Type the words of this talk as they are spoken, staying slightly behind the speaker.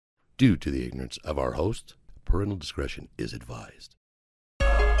Due to the ignorance of our host, parental discretion is advised.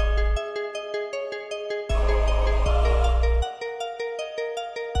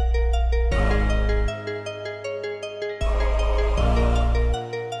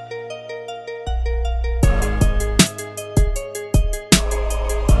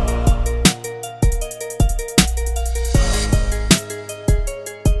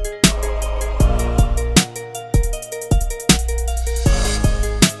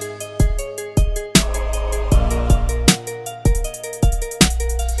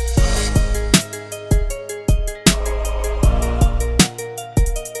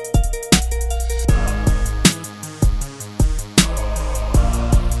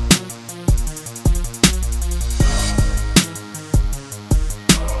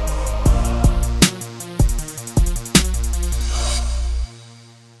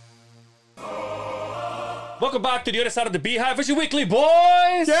 Welcome back to the other side of the Beehive. It's your weekly,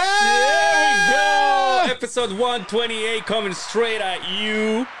 boys. Yeah! There we go. Episode 128 coming straight at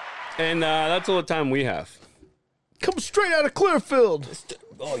you. And that's all the time we have. Come straight out of Clearfield.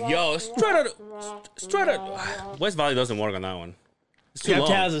 Oh, yo, straight out. West Valley doesn't work on that one. It's too You have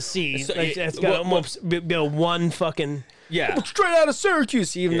long. to have a C. It's- It's got almost be one fucking. Yeah. Come straight out of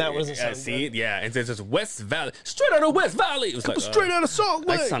Syracuse. Even that wasn't Yeah, something. see? Yeah, and it's just West Valley. Straight out of West Valley. It was like, Straight out of Salt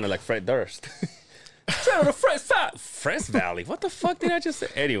I Lake. sounded like Fred Durst. Straight out of Fresh Valley. What the fuck did I just say?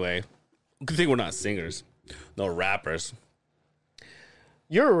 Anyway, good thing we're not singers. No rappers.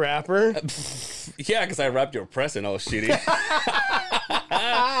 You're a rapper. Yeah, because I rapped your present all shitty.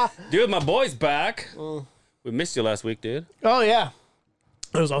 Dude, my boy's back. We missed you last week, dude. Oh, yeah.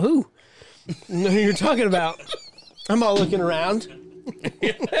 I was like, who? No, who you're talking about. I'm all looking around.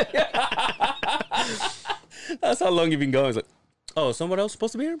 That's how long you've been going. It's like, oh, someone else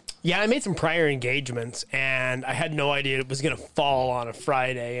supposed to be here? Yeah, I made some prior engagements, and I had no idea it was going to fall on a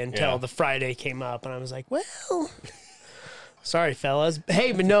Friday until the Friday came up, and I was like, well, sorry, fellas.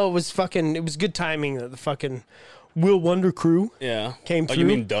 Hey, but no, it was good timing that the fucking Will Wonder crew Yeah. came Oh, through. you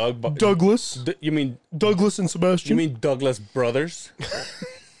mean Doug? Douglas. You mean Douglas and Sebastian. You mean Douglas Brothers?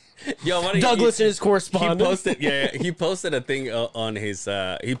 Yo, what Douglas and his he correspondent. posted. Yeah, he posted a thing on his.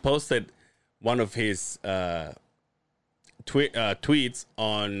 He posted one of his tweets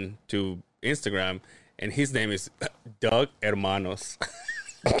on to Instagram, and his name is Doug Hermanos.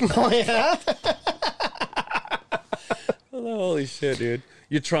 Oh, yeah? Holy shit, dude!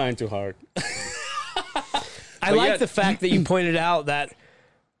 You're trying too hard. I like yeah. the fact that you pointed out that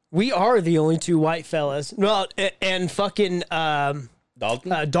we are the only two white fellas. Well, and fucking Dalton.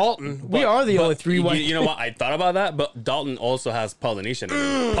 Dalton. We are the only three white. You know what? I thought about that, but Dalton also has Polynesian. In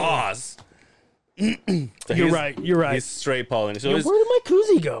it. Pause. So You're right. You're right. He's straight Polynesian. So, Yo, where did my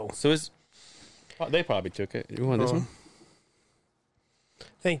koozie go? They probably took it. You want this one?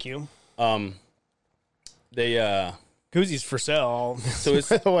 Thank you. They Koozie's for sale. so it's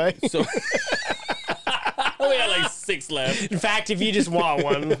By the way. so we got like 6 left. In fact, if you just want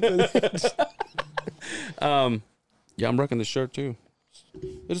one. Yeah, I'm rocking the shirt too.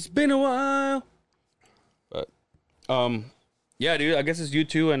 It's been a while. But yeah, dude, I guess it's you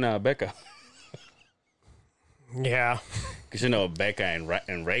two and Becca. Yeah. Cause you know Becca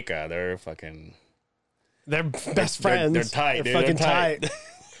and Reka, they're fucking They're best friends. They're tight, They're dude. fucking They're tight.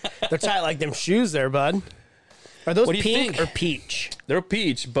 They're tight like them shoes there, bud. Are those What do you pink think? or peach? They're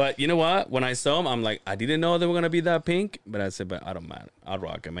peach, but you know what? When I saw them, I'm like, I didn't know they were gonna be that pink, but I said, but I don't mind. I'll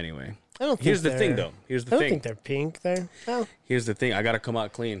rock them anyway. I don't think Here's the thing, they're- though. Here's I the don't thing. think they're pink. Here's the thing. I gotta come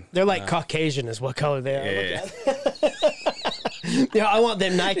out clean. They're like Caucasian is what color they are. Yeah. Yeah, I want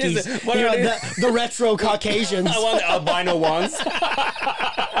them Nikes. What You are know, they? the retro Caucasians. I want the albino ones.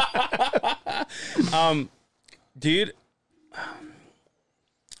 Dude,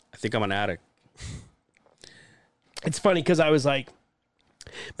 I think I'm an addict. It's funny because I was like,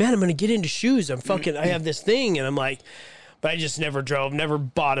 man, I'm going to get into shoes. I have this thing. And I'm like, but I just never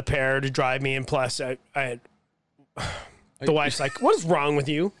bought a pair to drive me. And plus, I had, the wife's like, what is wrong with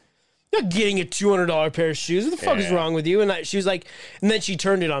you? You're not getting a $200 pair of shoes. What the fuck is Yeah. wrong with you? And she was like, and then she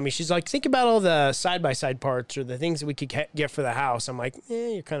turned it on me. She's like, think about all the side-by-side parts or the things that we could get for the house. I'm like,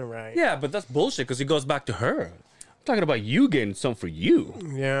 you're kind of right. Yeah, but that's bullshit because it goes back to her. I'm talking about you getting something for you.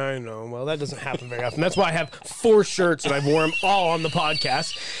 Yeah, I know. Well, that doesn't happen very often. That's why I have 4 shirts and I've worn them all on the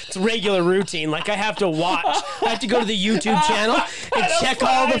podcast. It's a regular routine. Like, I have to watch. I have to go to the YouTube channel and check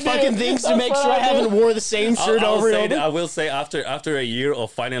all the fucking things to make sure I haven't wore the same shirt over and over. I will say after a year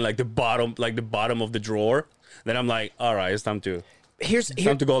of finding like the bottom of the drawer, then I'm like, all right, it's time to Here's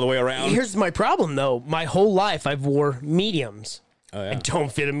go all the way around. Here's my problem, though. My whole life, I've wore mediums. Oh, yeah. I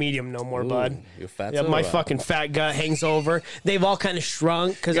don't fit a medium no more, bud. You're fat. Yeah, my fucking fat gut hangs over. They've all kind of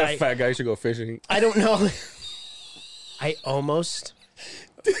shrunk because fat guy should go fishing. I don't know. I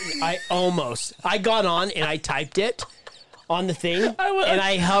got on and I typed it on the thing and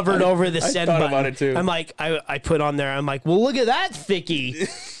I hovered over the send button. About it too. I'm like, I put on there, I'm like, well, look at that thicky.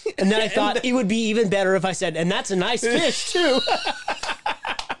 And then I thought it would be even better if I said, and that's a nice fish too.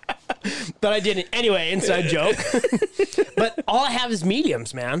 But I didn't. Anyway, inside joke. But all I have is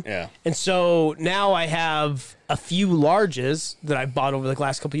mediums, man. Yeah. And so now I have a few larges that I bought over the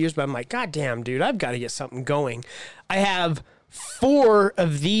last couple of years, but I'm like, God damn, dude, I've got to get something going. I have 4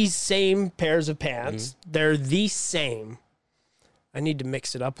 of these same pairs of pants. They're the same. I need to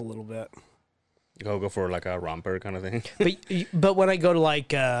mix it up a little bit. Go for like a romper kind of thing. But when I go to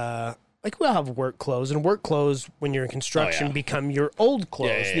like we'll have work clothes, and work clothes when you're in construction become your old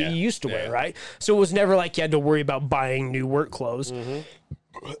clothes that you used to wear, right? So it was never like you had to worry about buying new work clothes. I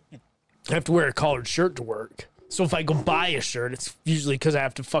have to wear a collared shirt to work. So if I go buy a shirt, it's usually because I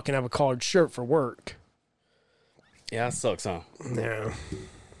have to fucking have a collared shirt for work. Yeah, that sucks, huh? Yeah.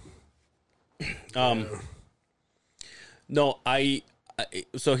 No,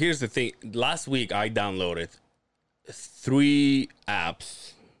 so here's the thing. Last week I downloaded 3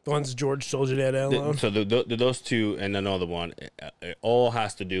 apps. The ones George told you to download. So those 2 and another one, it all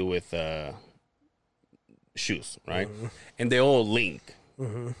has to do with shoes, right? And they all link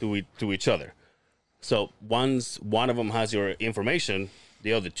to each other. So once one of them has your information,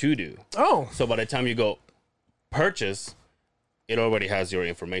 the other 2 do. Oh. So by the time you go purchase, it already has your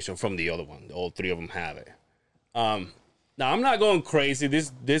information from the other one. All 3 of them have it. Now I'm not going crazy.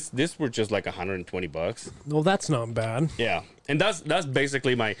 This were just like $120. Well, that's not bad. Yeah, and that's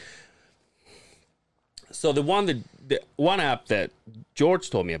basically my. So the one app that George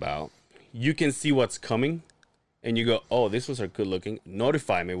told me about, you can see what's coming, and you go, oh, this was good looking.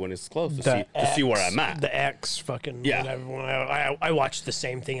 Notify me when it's close to see where I'm at. The X fucking whatever. When I watched the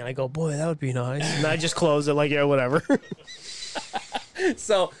same thing and I go, boy, that would be nice. And I just close it like, yeah, whatever.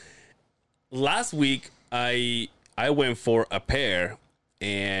 So last week I went for a pair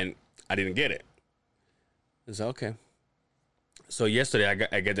and I didn't get it. I said, okay. So yesterday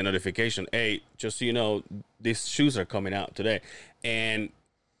I get the notification, hey, just so you know, these shoes are coming out today. And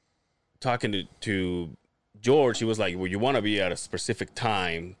talking to George, he was like, well, you want to be at a specific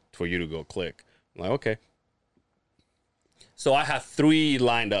time for you to go click. I'm like, okay. So I had 3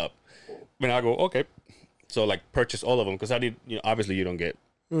 lined up. And I go, okay. So like purchase all of them because I did, obviously you don't get,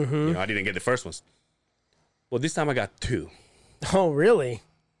 I didn't get the first ones. Well, this time I got 2. Oh, really?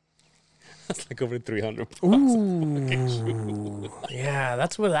 That's like over $300. Ooh. Yeah,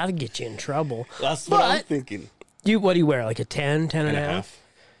 that's where that'll get you in trouble. That's what I'm thinking. What do you wear? Like a 10, 10 and a half?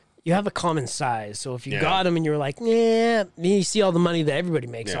 You have a common size. So if you got them and you're like, nah, you see all the money that everybody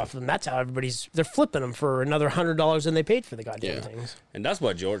makes off of them. That's how they're flipping them for another $100 than they paid for the goddamn things. And that's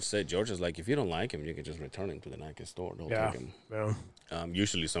what George said. George is like, if you don't like him, you can just return him to the Nike store. Don't take him. Yeah.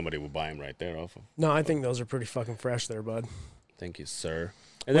 Usually somebody will buy him right there off of. No, I think those are pretty fucking fresh there, bud. Thank you, sir.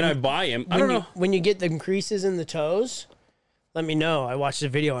 And then I buy him. I don't know. When you get the creases in the toes, let me know. I watched a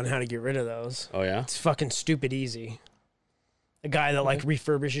video on how to get rid of those. Oh, yeah? It's fucking stupid easy. A guy that like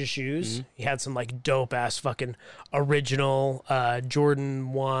refurbishes shoes. He had some like dope ass fucking original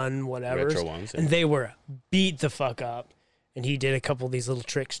Jordan 1 whatever. Retro ones. And they were beat the fuck up. And he did a couple of these little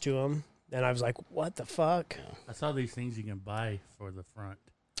tricks to them. And I was like, what the fuck? Yeah. I saw these things you can buy for the front.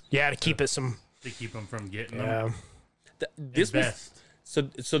 Yeah, to keep it some. To keep them from getting them. This was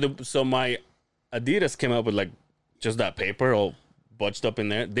so my Adidas came up with like just that paper all bunched up in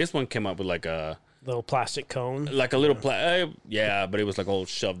there. This one came up with like a little plastic cone, like a little but it was like all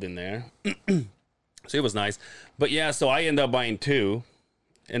shoved in there. So it was nice. But yeah, so I end up buying 2,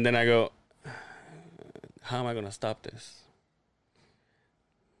 and then I go, how am I gonna stop this?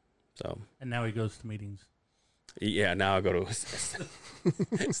 So and now he goes to meetings. Yeah, now I go to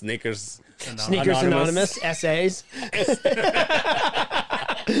Sneakers Anonymous essays.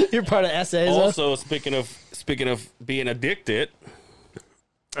 You're part of essays. Also, speaking of being addicted.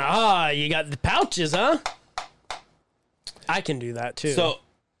 You got the pouches, huh? I can do that too. So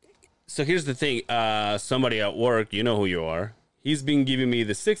here's the thing. Somebody at work, you know who you are. He's been giving me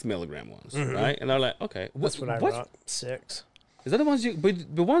the 6 milligram ones, right? And I'm like, okay, that's what I brought. 6. Is that the ones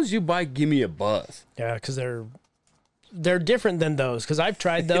but the ones you buy give me a buzz? Yeah, because they're different than those. Because I've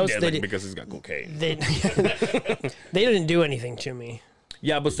tried those. Because it's got cocaine. They didn't do anything to me.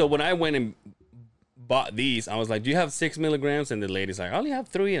 Yeah, but so when I went and bought these, I was like, do you have 6 milligrams? And the lady's like, I only have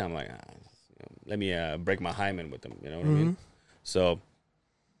 3. And I'm like, let me break my hymen with them. You know what I mean? So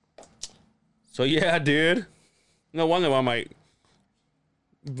yeah, dude. No wonder why my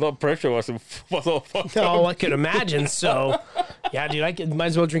blood pressure was all fucked up. Oh, I could imagine. So, yeah, dude, might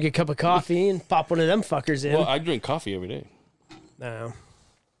as well drink a cup of coffee and pop one of them fuckers in. Well, I drink coffee every day. No.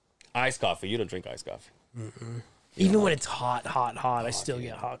 Iced coffee. You don't drink iced coffee. Even when it's hot, I still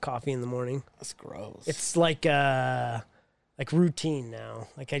get hot coffee in the morning. That's gross. It's like routine now.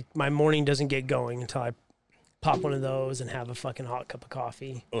 Like my morning doesn't get going until I pop one of those and have a fucking hot cup of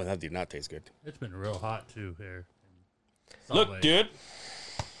coffee. Oh, that did not taste good. It's been real hot too here. Look, dude.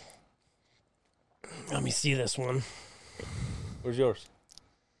 Let me see this one. Where's yours?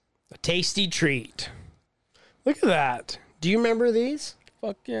 A tasty treat. Look at that. Do you remember these?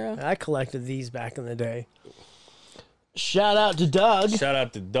 Fuck yeah. I collected these back in the day. Shout out to Doug. Shout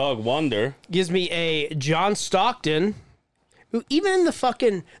out to Doug Wonder. Gives me a John Stockton, who even in the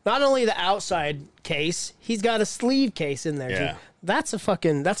fucking, not only the outside case, he's got a sleeve case in there, Yeah. too. That's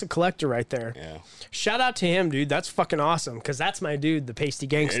a collector right there. Yeah. Shout out to him, dude. That's fucking awesome, because that's my dude, the Pasty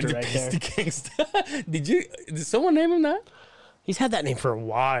Gangster The right Pasty there. Gangster. Did someone name him that? He's had that name for a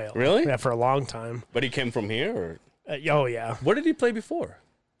while. Really? Yeah, for a long time. But he came from here, or Oh, yeah. where did he play before?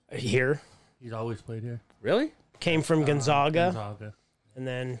 Here. He's always played here. Really? Came from Gonzaga, Gonzaga. and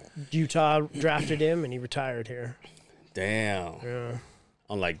then Utah drafted him, and he retired here. Damn. Yeah.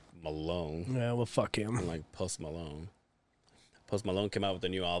 Unlike Malone. Yeah, well, fuck him. Unlike Post Malone. Post Malone came out with a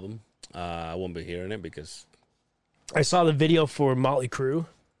new album. I won't be hearing it because I saw the video for Motley Crue,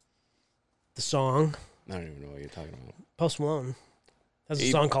 the song. I don't even know what you're talking about. Post Malone has a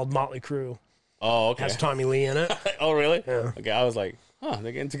song called Motley Crue. Oh, okay. Has Tommy Lee in it. Oh, really? Yeah. Okay, I was like,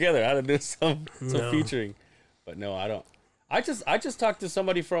 they're getting together. I had to do some No. featuring. But no, I don't. I just talked to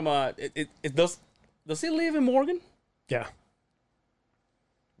somebody from does he live in Morgan? Yeah.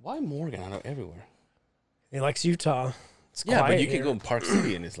 Why Morgan? I know everywhere. He likes Utah. It's Yeah, quiet but you here. can go in Park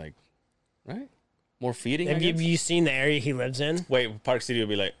City and it's like, right? More feeding. I Have guess? you seen the area he lives in? Wait, Park City will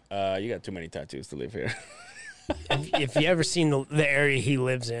be like, you got too many tattoos to live here. If you ever seen the area he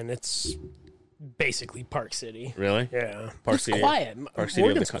lives in, it's basically Park City. Really? Yeah. Park It's City- quiet. Park City of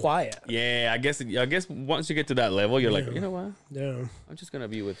the Morgan's coun- quiet. Yeah, I guess once you get to that level, you're like, you know what? Yeah. I'm just gonna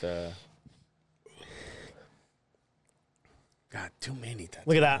be with God, too many tattoos.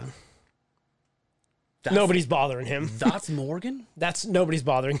 Look at that. Nobody's bothering him. That's Morgan? Nobody's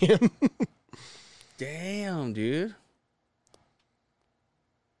bothering him. Damn, dude.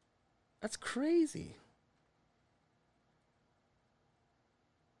 That's crazy.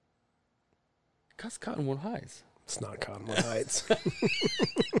 Cuss Cottonwood Heights. It's not Cottonwood Heights. Look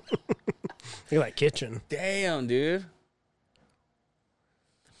at that kitchen. Damn, dude.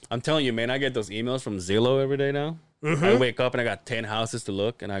 I'm telling you, man, I get those emails from Zillow every day now. I wake up and I got 10 houses to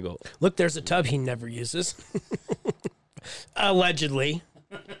look, and I go, Look, there's a tub he never uses. Allegedly.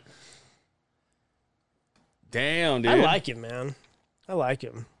 damn, dude. I like him, man. I like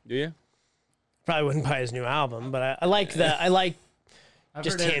him. Do you? Probably wouldn't buy his new album, but I like that. I like I've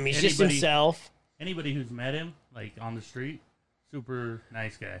just heard him. He's just anybody- himself. Anybody who's met him, like on the street, super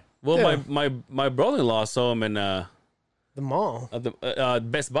nice guy. Well, Yeah. my brother-in-law saw him in The mall. at the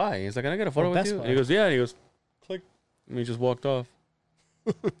Best Buy. He's like, "Can I get a photo with Best you?" Buy. He goes, "Yeah." And he goes, "Click," and he just walked off.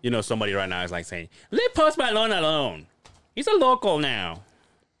 You know, somebody right now is like saying, "Leave Post Malone alone. He's a local now."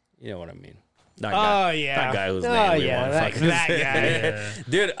 You know what I mean? That guy. Oh, yeah. That guy who's Oh, name we yeah, won't that fucking guy. say. Yeah.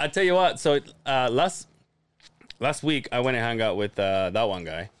 Dude, I tell you what. So last week I went and hung out with that one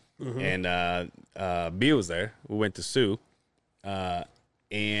guy, and B was there. We went to Sue,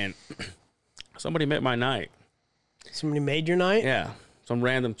 and somebody met my night. Somebody made your night? Yeah, some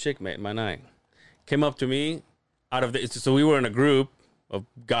random chick made my night. Came up to me out of the. So we were in a group of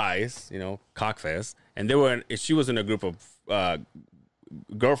guys, you know, cockfest, and she was in a group of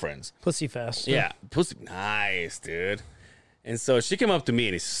girlfriends. Pussy Fest. Yeah, pussy, nice, dude. And so she came up to me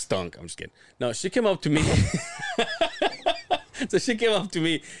and it stunk. I'm just kidding. No, she came up to me. So she came up to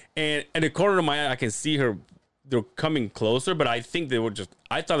me, and at the corner of my eye, I can see her. They're coming closer, but I think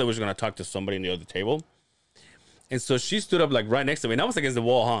I thought they were just going to talk to somebody in the other table. And so she stood up like right next to me, and I was against the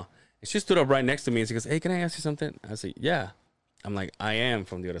wall, huh? And she stood up right next to me, and she goes, "Hey, can I ask you something?" I said, "Yeah." I'm like, "I am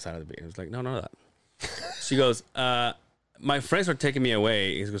from the other side of the beat." It was like, "No, that." She goes, "My friends are taking me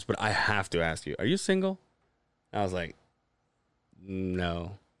away." He goes, "But I have to ask you, are you single?" I was like,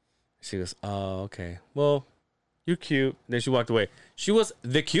 "No." She goes, "Oh, okay. Well, you're cute." And then she walked away. She was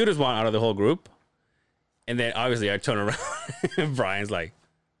the cutest one out of the whole group. And then obviously I turn around and Brian's like,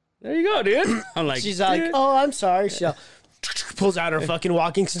 "There you go, dude." I'm like, She's like, "Dude." "Oh, I'm sorry." She pulls out her fucking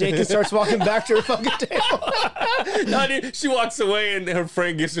walking stick and starts walking back to her fucking table. No, dude, she walks away and her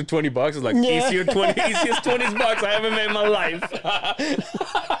friend gives her $20. It's like, Yeah. easiest $20 I haven't made in my life.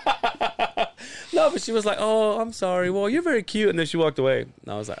 No, but she was like, "Oh, I'm sorry. Well, you're very cute," and then she walked away. And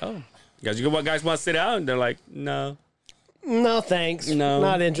I was like, "Oh, you guys want to sit out?" And they're like, "No." No, thanks. No.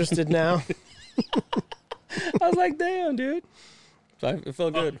 Not interested now. I was like, "Damn, dude." So it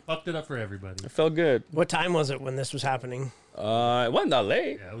felt good. Fucked it up for everybody. It felt good. What time was it when this was happening? It wasn't that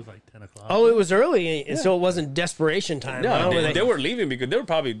late. Yeah, it was like 10 o'clock. Oh, it was early, so it wasn't desperation time. No, huh? they were leaving because they were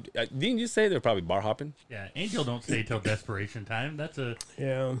probably. Didn't you say they were probably bar hopping? Yeah, Angel don't stay till desperation time. That's a...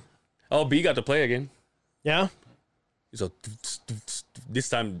 Yeah. Oh, B got to play again. Yeah? So this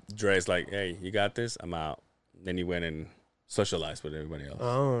time Dre's like, "Hey, you got this? I'm out." Then he went and socialized with everybody else.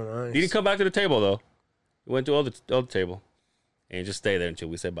 Oh, nice. He didn't come back to the table though. He went to the other table and just stay there until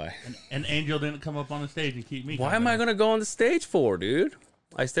we said bye. And Angel didn't come up on the stage and keep me. Why am I gonna go on the stage for, dude?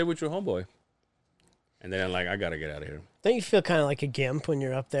 I stayed with your homeboy. And then I'm like, I gotta get out of here. Don't you feel kind of like a gimp when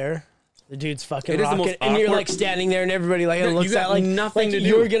you're up there? The dude's fucking It is the rocking, most and you're awkward- like standing there, and everybody like You looks got at like nothing like to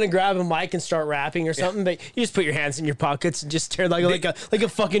you do. were gonna grab a mic and start rapping or something, but you just put your hands in your pockets and just stare like a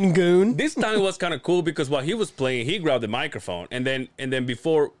fucking goon. This time it was kind of cool because while he was playing, he grabbed the microphone, and then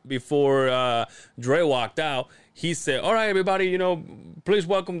before Dre walked out, he said, "All right, everybody, please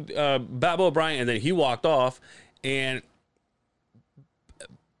welcome Bad Boy Brian," and then he walked off, and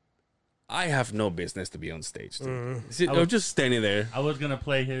I have no business to be on stage. See, I'm just standing there. I was going to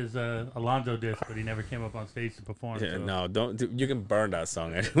play his Alonzo disc, but he never came up on stage to perform. Yeah, so. no, don't. You can burn that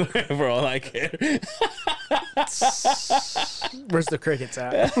song anyway, for all I care. Where's the crickets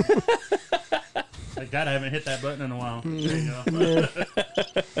at? Thank God I haven't hit that button in a while. There you go.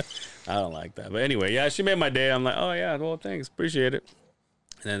 I don't like that. But anyway, yeah, she made my day. I'm like, oh, yeah, well, thanks. Appreciate it.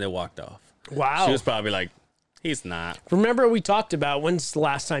 And then they walked off. Wow. She was probably like, he's not. Remember we talked about when's the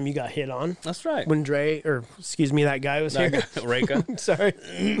last time you got hit on? That's right. When that guy was here. Reka. Sorry.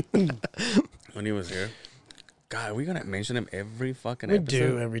 When he was here. God, are we going to mention him every fucking We episode?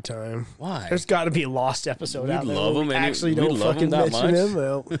 do every time. Why? There's got to be a lost episode We out there. love where him we and actually we don't love him fucking that mention much. him.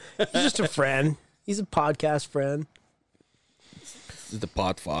 Well, he's just a friend. He's a podcast friend. This is the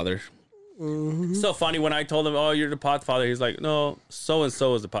Podfather. So funny when I told him, "Oh, you're the Podfather." He's like, "No, so and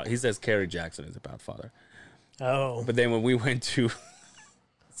so is the Pod." He says Kerry Jackson is the Podfather. Oh. But then when we went to,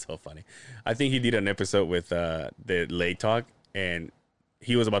 so funny. I think he did an episode with the Late Talk, and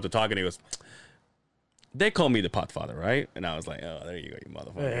he was about to talk, and he goes, "They call me the Podfather, right?" And I was like, "Oh, there you go, you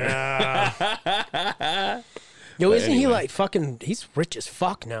motherfucker." Yeah. Yo, isn't he anyway. like fucking? He's rich as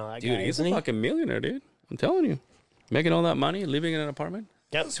fuck now, that Dude, guy, he's isn't a he? fucking millionaire, dude. I'm telling you, making all that money, living in an apartment.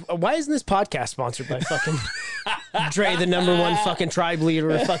 Yeah, so why isn't this podcast sponsored by fucking Dre, the #1 fucking tribe leader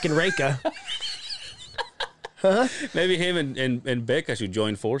of fucking Reka? Maybe him and Becca should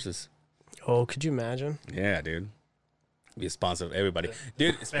join forces. Oh, could you imagine? Yeah, dude. Be a sponsor of everybody.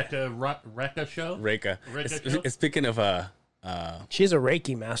 Dude, Rekka show? Reka. Reka show? Speaking of She's a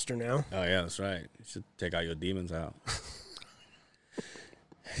Reiki master now. oh yeah, that's right. You should take all your demons out.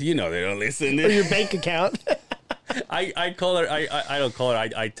 You know they don't listen. Or your bank account. I call her. I don't call her.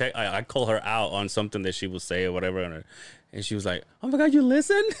 I call her out on something that she will say or whatever, and she was like, "Oh my God, you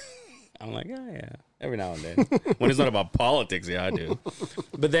listen?" I'm like, yeah, every now and then. When it's not about politics, yeah, I do.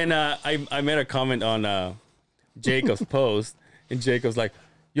 But then I made a comment on Jacob's post, and Jacob's like,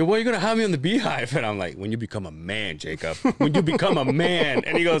 "Yo, when are you gonna have me on the Beehive?" And I'm like, "When you become a man, Jacob. When you become a man."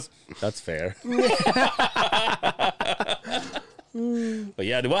 And he goes, "That's fair." But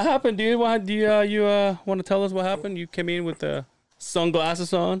yeah, what happened, dude? What do you want to tell us what happened? You came in with the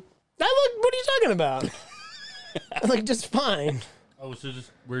sunglasses on. What are you talking about? I look just fine. Oh, so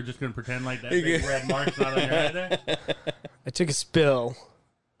we're just going to pretend like that big red mark's not on your head there? I took a spill.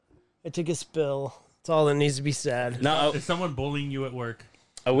 That's all that needs to be said. Now, Is someone bullying you at work?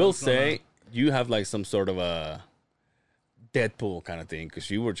 I will say you have like some sort of a Deadpool kind of thing because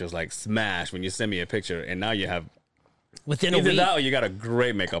you were just like smashed when you sent me a picture, and now you have Within a either week. that or you got a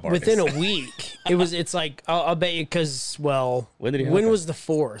great makeup artist. Within a week. It's like, I'll bet you because, well, When did it when happen? was the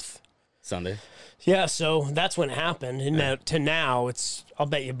 4th? Sunday. Yeah, so that's when it happened. And now it's, I'll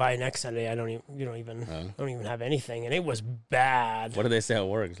bet you by next Sunday, I don't even have anything. And it was bad. What did they say at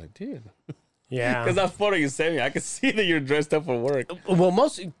work? It's like, dude, Yeah. because that photo you sent me, I can see that you're dressed up for work. Well,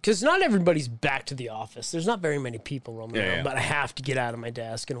 because not everybody's back to the office. There's not very many people roaming around, yeah. but I have to get out of my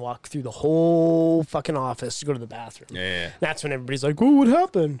desk and walk through the whole fucking office to go to the bathroom. Yeah. That's when everybody's like, "Oh, what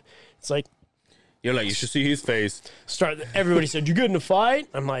happened?" It's like, You're like, you should see his face. everybody said, "You get in a fight?"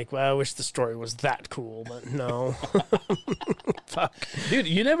 I'm like, well, I wish the story was that cool, but no. Fuck. Dude,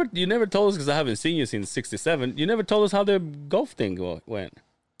 you never told us because I haven't seen you since '67. You never told us how the golf thing went.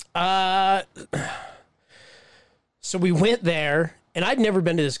 So we went there, and I'd never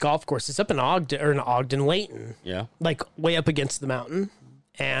been to this golf course. It's up in Ogden, Layton, Yeah. like way up against the mountain.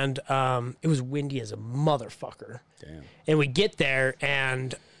 and it was windy as a motherfucker. Damn. And we get there,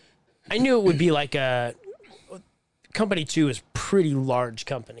 and I knew it would be like a company 2 is pretty large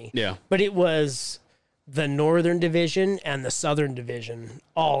company. Yeah. But it was the Northern Division and the Southern Division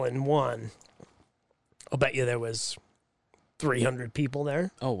all in one. I'll bet you there was 300 people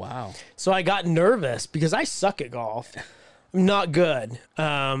there. Oh, wow. So I got nervous because I suck at golf. I'm not good.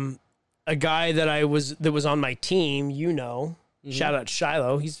 A guy that was on my team, shout out to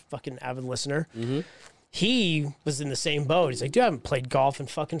Shiloh. He's a fucking avid listener. He was in the same boat. He's like, dude, I haven't played golf in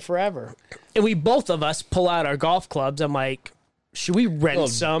fucking forever. And we both of us pull out our golf clubs. I'm like, should we rent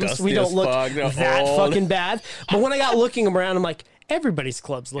some so we don't look that fucking bad? But when I got looking around, I'm like, everybody's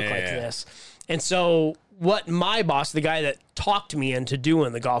clubs look like this. And so what my boss, the guy that talked me into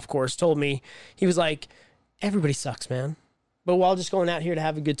doing the golf course, told me, he was like, everybody sucks, man. But we're all just going out here to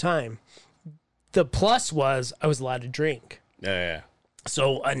have a good time. The plus was I was allowed to drink. Yeah.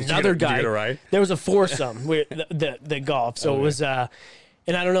 So another guy, right? There was a foursome with the golf. So it was, and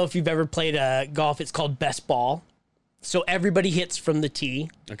I don't know if you've ever played golf. It's called best ball. So everybody hits from the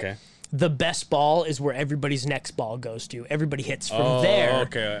tee. Okay. The best ball is where everybody's next ball goes to. Everybody hits from there.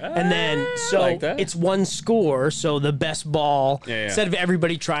 Okay. And then, so it's one score. So the best ball, instead of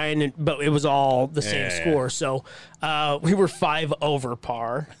everybody trying, but it was all the same score. So we were 5 over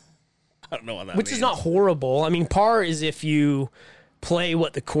par. I don't know what that means. Which is not horrible. I mean, par is if you play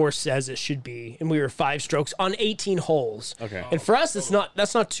what the course says it should be, and we were 5 strokes on 18 holes. Okay. And for us,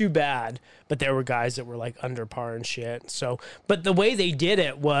 that's not too bad, but there were guys that were like under par and shit. So, but the way they did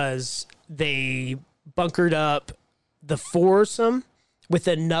it was they bunkered up the foursome with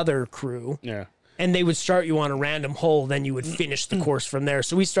another crew. Yeah. And they would start you on a random hole, then you would finish the course from there.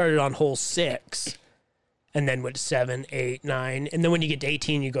 So we started on hole 6 and then went to 7, 8, 9. And then when you get to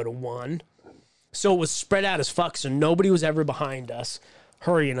 18, you go to 1. So it was spread out as fuck, so nobody was ever behind us,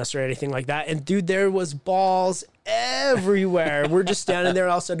 hurrying us or anything like that. And dude, there was balls everywhere. We're just standing there,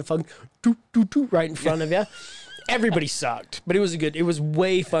 all of a sudden, fucking doo, doo, doo, right in front of you. Everybody sucked, but it was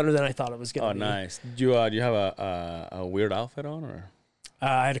way funner than I thought it was going to be. Oh, nice. Do you have a weird outfit on, or?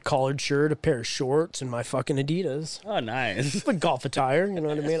 I had a collared shirt, a pair of shorts, and my fucking Adidas. Oh, nice. But golf attire, you know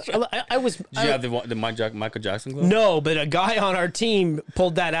what I mean? I was. Did you have the Michael Jackson glove? No, but a guy on our team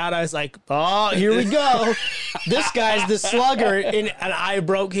pulled that out. I was like, oh, here we go. This guy's the slugger. And I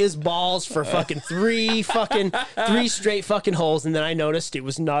broke his balls for fucking three straight fucking holes. And then I noticed it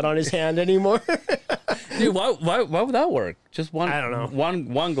was not on his hand anymore. Dude, why would that work? Just one. I don't know.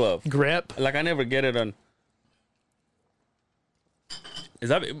 One glove. Grip. Like, I never get it on. Is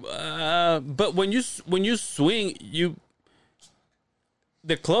that? But when you swing,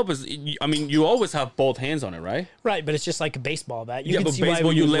 the club is. I mean, you always have both hands on it, right? Right, but it's just like a baseball bat. But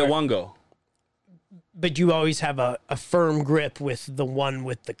baseball, you let one go. But you always have a firm grip with the one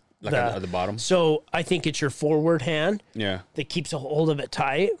with the at the bottom. So I think it's your forward hand. Yeah. That keeps a hold of it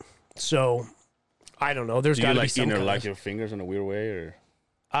tight. So I don't know. There's got to be some. Do you like your fingers in a weird way, or?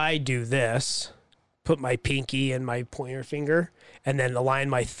 I do this. Put my pinky and my pointer finger, and then align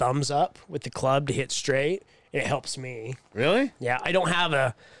my thumbs up with the club to hit straight, and it helps me. Really? Yeah, I don't have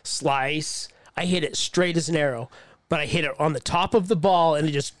a slice. I hit it straight as an arrow, but I hit it on the top of the ball, and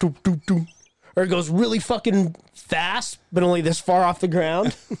it just doop, doop, doop. Or it goes really fucking fast, but only this far off the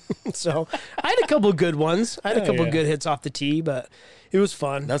ground. So I had a couple of good ones. I had a couple of good hits off the tee, but it was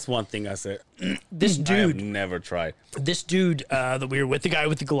fun. That's one thing I said. This dude, I have never tried. This dude that we were with, the guy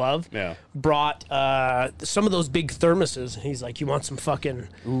with the glove, brought some of those big thermoses. He's like, "You want some fucking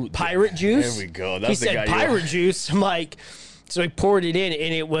pirate juice?" There we go. He said, "Pirate juice." I'm like, so he poured it in,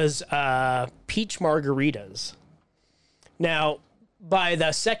 and it was peach margaritas. Now, by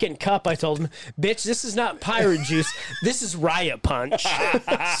the second cup, I told him, "Bitch, this is not pirate juice. This is riot punch."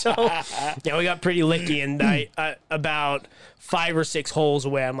 So, yeah, we got pretty licky, and I about 5 or 6 holes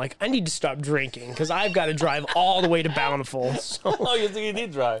away, I'm like, I need to stop drinking because I've got to drive all the way to Bountiful. So you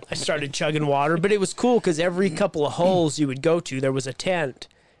did drive. I started chugging water, but it was cool because every couple of holes you would go to, there was a tent,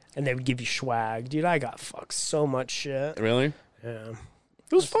 and they would give you swag. Dude, I got fucked so much shit. Really? Yeah,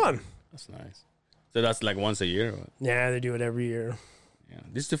 it was fun. That's nice. So that's like once a year? Or what? Yeah, they do it every year. Yeah,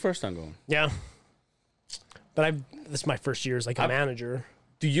 this is the first time going. Yeah, but this is my first year as like a manager.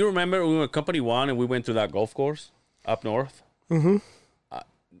 Do you remember we were Company 1 and we went to that golf course up north? Mm-hmm.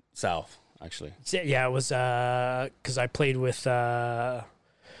 South, actually. Yeah, it was because I played with a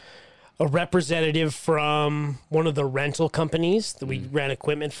representative from one of the rental companies that we ran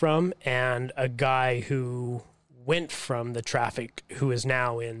equipment from, and a guy who went from the traffic who is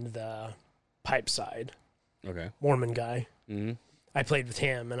now in the pipe side. Okay. Mormon guy. Mm-hmm. I played with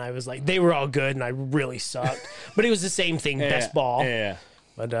him, and I was like, they were all good, and I really sucked. But it was the same thing, best ball. Yeah.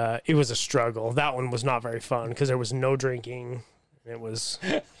 But it was a struggle. That one was not very fun because there was no drinking. It was.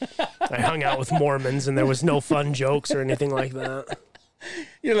 I hung out with Mormons, and there was no fun jokes or anything like that.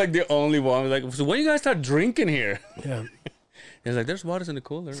 You're like the only one. Like, so when you guys start drinking here? Yeah. He's like, there's waters in the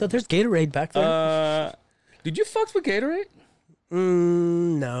cooler. So there's Gatorade back there. Did you fuck with Gatorade?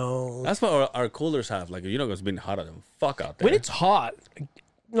 No. That's what our coolers have. Like, you know, it's been hot than fuck out there. When it's hot,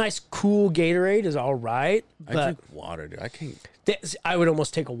 nice cool Gatorade is all right. I But drink water, dude. I can't. I would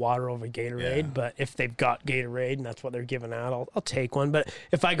almost take a water over Gatorade. Yeah. But if they've got Gatorade and that's what they're giving out, I'll take one. But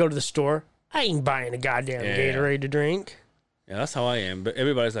if I go to the store, I ain't buying a goddamn Gatorade to drink. Yeah, that's how I am. But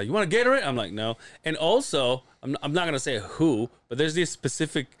everybody's like, you want a Gatorade? I'm like, no. And also, I'm not going to say who, but there's this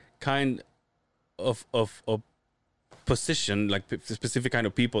specific kind of position, like specific kind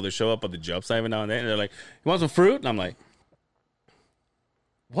of people that show up at the job site every now and then. And they're like, you want some fruit? And I'm like,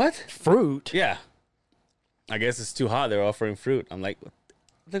 what? Fruit? Yeah. I guess it's too hot. They're offering fruit. I'm like,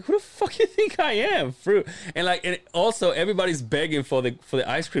 who the fuck you think I am? Fruit. And like, and also everybody's begging for the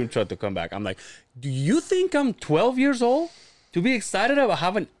ice cream truck to come back. I'm like, do you think I'm 12 years old to be excited about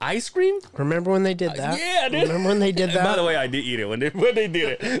having ice cream? Remember when they did that? Yeah, dude. Remember when they did that? By the way, I did eat it when they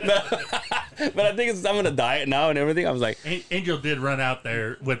did it. But I think I'm on a diet now and everything. I was like, Angel did run out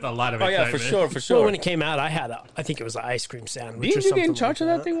there with a lot of oh excitement. yeah, for sure. Well, when it came out, I think it was an ice cream sandwich. Didn't or you get in something charge like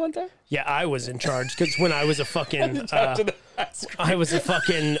of that thing one time? Yeah, I was in charge because when I was a fucking, Ice cream. I was a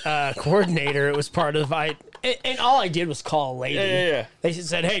fucking coordinator. It was part of and all I did was call a lady. Yeah. They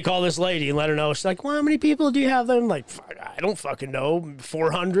said, "Hey, call this lady and let her know." She's like, "Well, how many people do you have?" Then I'm like, "Fuck, I don't fucking know,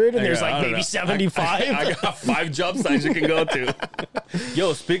 400, and there's I like don't maybe know. 75. I got 5 job sites you can go to.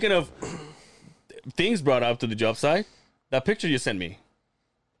 Yo, speaking of things brought up to the job site, that picture you sent me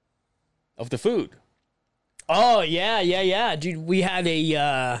of the food. Oh yeah, dude. We had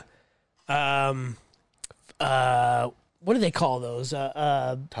a what do they call those?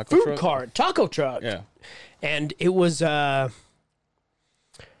 Taco Food truck? cart, taco truck. Yeah. And it was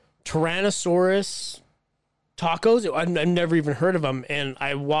Tyrannosaurus tacos. I've never even heard of them. And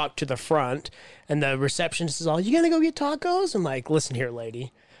I walked to the front, and the receptionist is all, "You gonna go get tacos?" I'm like, "Listen here,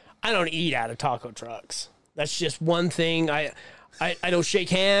 lady. I don't eat out of taco trucks. That's just one thing. I don't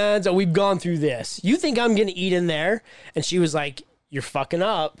shake hands. Oh, we've gone through this. You think I'm gonna eat in there?" And she was like, "You're fucking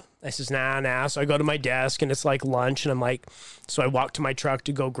up." I says, nah. So I go to my desk, and it's like lunch, and I'm like, so I walk to my truck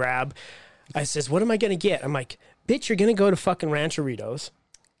to go grab. I says, "What am I gonna get?" I'm like, "Bitch, you're gonna go to fucking Rancheritos."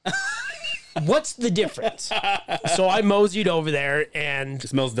 What's the difference? So I moseyed over there, and It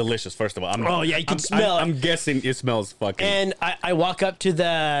smells delicious, first of all. Oh, yeah, you can smell it. I'm guessing it smells fucking... and I walk up to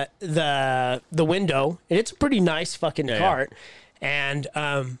the window, and it's a pretty nice fucking cart. And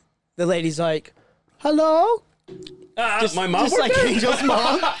the lady's like, "Hello?" my mom Just worked like there? Angel's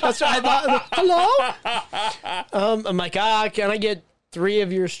mom. That's what I thought. "Hello?" I'm like, "Can I get 3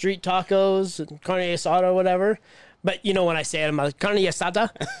 of your street tacos and carne asada or whatever?" But you know when I say it, I'm like, "Carne asada?"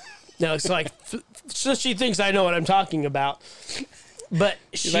 No, it's like, so she thinks I know what I'm talking about. But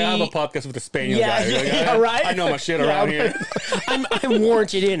she... Like, I have a podcast with the Spaniel Yeah, guy. Like, yeah, right? I know my shit around here. I'm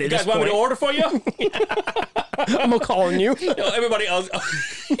warranted in it. You guys want me to order for you? I'm calling you. Yo, everybody else,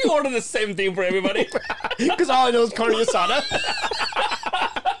 you order the same thing for everybody. Because all I know is carne asada.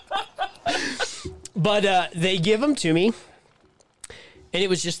 But they give them to me. And it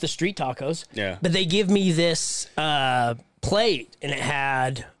was just the street tacos. Yeah. But they give me this plate. And it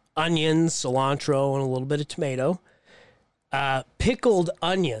had onions, cilantro, and a little bit of tomato. Pickled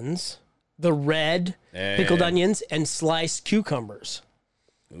onions. The red pickled onions. And sliced cucumbers.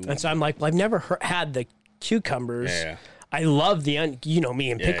 Ooh. And so I'm like, well, I've never had the cucumbers. Yeah. I love the, you know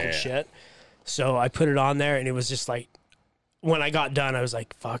me and pickled shit. So I put it on there, and it was just like, when I got done, I was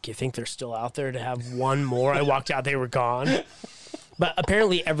like, fuck, you think they're still out there to have one more? I walked out, they were gone. But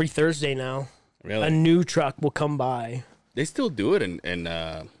apparently every Thursday now, a new truck will come by. They still do it in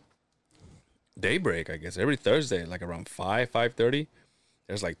daybreak, I guess. Every Thursday, like around 5:30,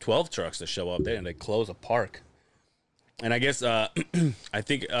 there's like 12 trucks that show up there, and they close a park. And I guess, I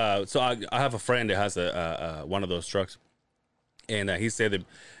think, so I have a friend that has one of those trucks. And he said that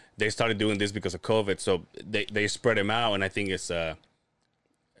they started doing this because of COVID. So they spread them out. And I think it's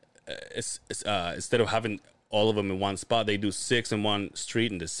instead of having all of them in one spot, they do 6 in one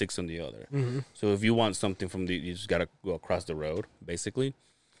street and the 6 on the other. Mm-hmm. So if you want something you just got to go across the road, basically.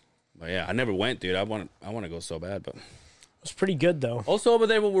 But yeah, I never went, dude. I want to go so bad, but It's pretty good, though. also over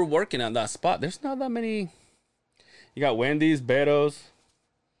there when we're working on that spot, there's not that many. You got Wendy's, Betos.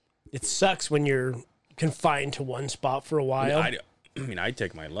 It sucks when you're confined to one spot for a while. I mean, I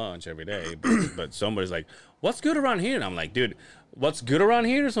take my lunch every day, but somebody's like, "What's good around here?" And I'm like, "Dude, what's good around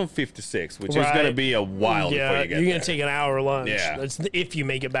here is on 56, which is going to be a while before you get you're going there. to take an hour lunch. Yeah. That's if you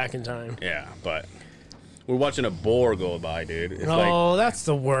make it back in time. Yeah, but we're watching a boar go by, dude. It's That's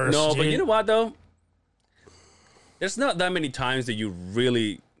the worst. no, but dude. you know what though? There's not that many times that you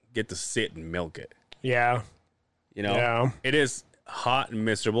really get to sit and milk it. Yeah. You know, Yeah. it is hot and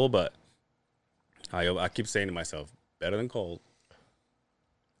miserable, but I keep saying to myself, better than cold.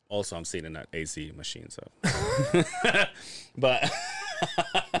 Also, I'm sitting in that AC machine, so. But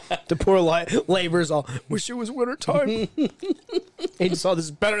The poor laborers all wish it was winter time. He just saw this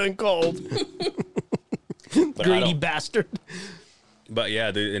is better than cold. But Greedy bastard. But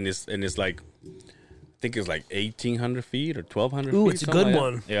yeah, dude, and it's like, I think it's like 1,800 feet or 1,200 Ooh, feet. it's a something good like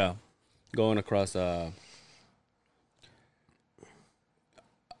one. that. Yeah, going across. What's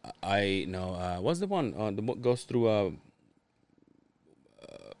the one? The one goes through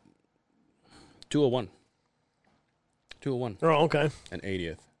 201. 201 Oh, okay. and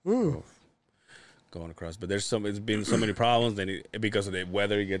 80th. Oh, going across, but it's been so many problems. Then because of the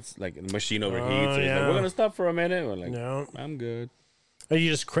weather, it gets like the machine overheats. So it's like, we're gonna stop for a minute. We're like, No. I'm good. Are you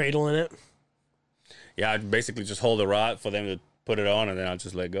just cradling it? Yeah, I basically just hold the rod for them to put it on, and then I'll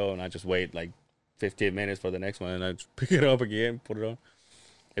just let go, and I just wait like 15 minutes for the next one, and I just pick it up again, put it on.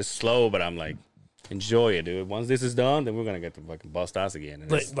 It's slow, but I'm like, enjoy it, dude. Once this is done, then we're gonna get to fucking bust ass again.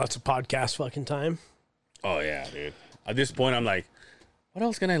 And Like, lots of podcast fucking time. oh yeah, dude. At this point, I'm like, what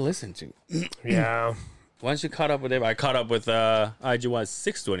else can I listen to? Yeah. Once you caught up with it, I caught up with IGY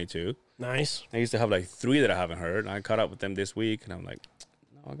 622. Nice. I used to have like 3 that I haven't heard. And I caught up with them this week, and I'm like,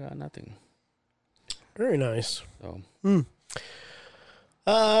 no, I got nothing. Very nice. So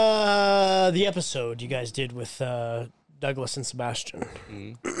The episode you guys did with Douglas and Sebastian.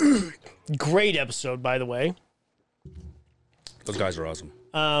 Great episode, by the way. those guys are awesome.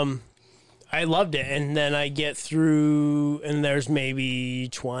 I loved it. And then I get through, and there's maybe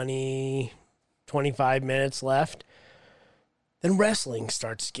 20, 25 minutes left. Then wrestling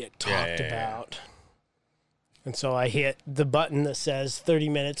starts to get talked about. And so I hit the button that says 30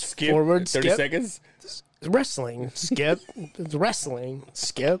 minutes forward, 30 skip. seconds. Wrestling, skip. It's wrestling,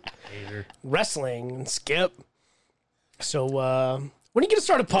 skip. Hater. Wrestling, skip. So, when are you going to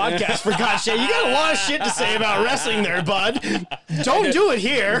start a podcast, for God's sake? You got a lot of shit to say about wrestling there, bud. Don't do it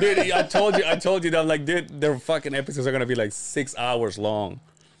here. Dude, I told you that I'm like, dude, their fucking episodes are gonna be like 6 hours long.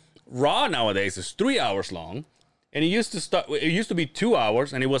 Raw nowadays is 3 hours long, and it used to be 2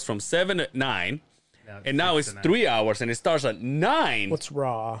 hours, and it was from 7 to 9, and now it's 3 hours, and it starts at 9. What's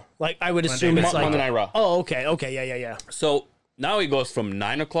Raw? Like, I would assume Monday it's like... Monday Night Raw. Oh, okay, yeah. So now it goes from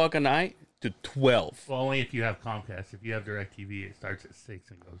 9 o'clock at night to 12. Well, only if you have Comcast. If you have DirecTV, it starts at 6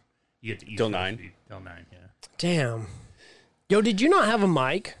 and goes. You get to East Till Coast 9? speed. Till 9, yeah. Damn. Yo, did you not have a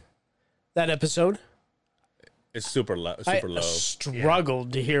mic that episode? It's super low. I Super low.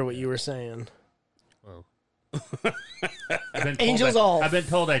 struggled to hear what you were saying. Well, I've been told Angels I- all I've been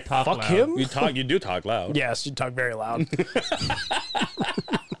told I talk Fuck loud. him? You do talk loud. Yes, you talk very loud.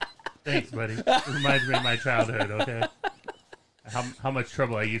 Thanks, buddy. It reminds me of my childhood. Okay. How much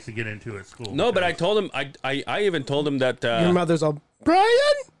trouble I used to get into at school. No, but I told him. I even told him that. Your mother's all, Brian?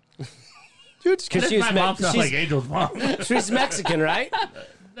 Dude, because Does my mom sound like Angel's mom? she's Mexican, right?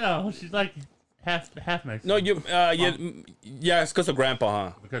 No, she's like half Mexican. no, yeah, it's because of Grandpa,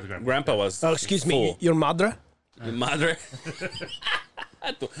 huh? Because of Grandpa. Grandpa was. Oh, excuse me, full. your mother? Your madre.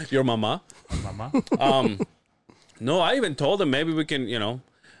 Your mama. Mama. No, I even told him maybe we can,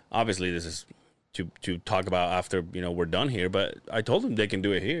 obviously this is to talk about after, we're done here, but I told him they can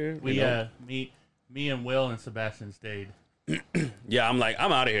do it here. We me and Will and Sebastian stayed. Yeah, I'm like,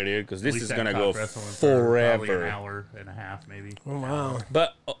 I'm out of here, dude, because this We is sat going to top go wrestling for probably an forever. hour and a half, maybe. Oh, wow.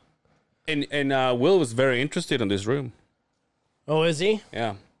 But, and Will was very interested in this room. Oh, is he?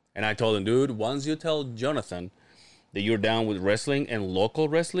 Yeah. And I told him, dude, once you tell Jonathan that you're down with wrestling and local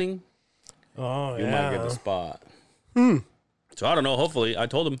wrestling, Oh, you yeah. might get the spot. So I don't know. Hopefully, I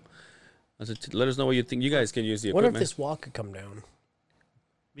told him. I said, let us know what you think. You guys can use the What if equipment. this wall could come down?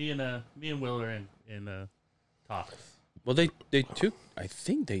 Me and Will are in talks. Well, they took. I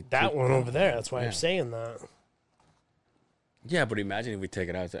think they That took- one over there. That's why Yeah. I'm saying that. Yeah, but imagine if we take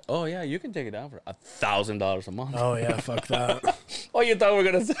it out. It's like, oh yeah, you can take it down for $1,000 a month. Oh, yeah, fuck that. Oh, you thought we were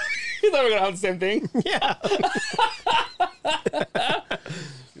gonna say? You thought we were gonna have the same thing? Yeah.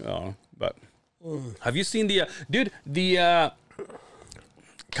 Oh, but have you seen the dude? The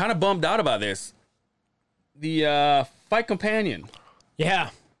kind of bummed out about this. The Fight Companion. Yeah.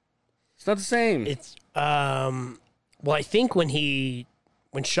 It's not the same. It's, well, I think when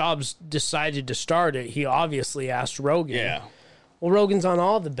Schaub's decided to start it, he obviously asked Rogan. yeah, Well, Rogan's on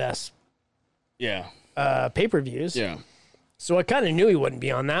all the best yeah, pay-per-views. yeah. So I kind of knew he wouldn't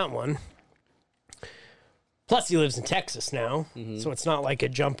be on that one. Plus, he lives in Texas now, so it's not like a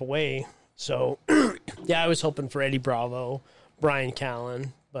jump away. So, yeah, I was hoping for Eddie Bravo, Brian Callen,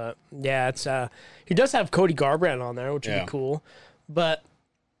 but yeah, it's he does have Cody Garbrandt on there, which would be cool. But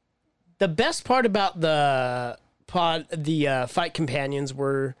the best part about the fight companions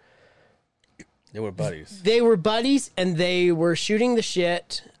were They were buddies. they were buddies, and they were shooting the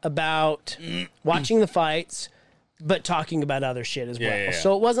shit about watching the fights, but talking about other shit as well. yeah.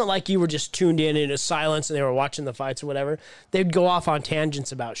 So it wasn't like you were just tuned in a silence and they were watching the fights or whatever. They'd go off on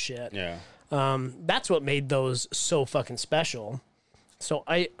tangents about shit. Yeah. That's what made those so fucking special. So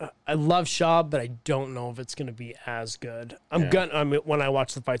I love Shaw, but I don't know if it's going to be as good. When I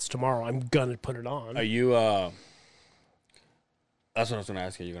watch the fights tomorrow, I'm gonna put it on. Are you? That's what I was gonna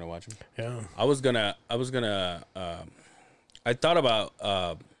ask you. Are you gonna watch him? Yeah. I thought about.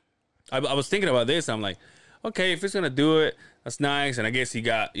 I was thinking about this. I'm like, okay, if he's gonna do it, that's nice. And I guess he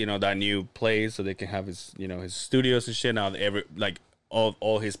got that new place, so they can have his his studios and shit. Now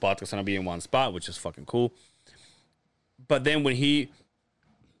all his spots are gonna be in one spot, which is fucking cool. But then when he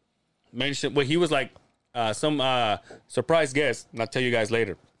mentioned, he was like some surprise guest, and I'll tell you guys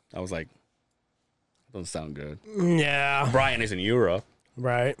later. I was like, doesn't sound good. Yeah. Brian is in Europe.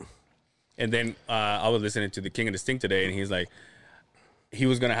 Right. And then I was listening to the King of the Stink today, and he's like, he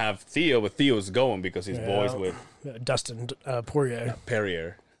was gonna have Theo, but Theo's going because he's boys with Dustin Poirier.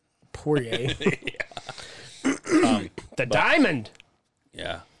 Perrier. The Diamond.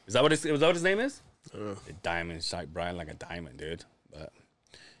 Yeah, is that what his name is? The Diamond shot Brian like a diamond, dude. But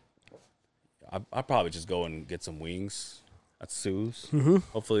I'll probably just go and get some wings at Sue's.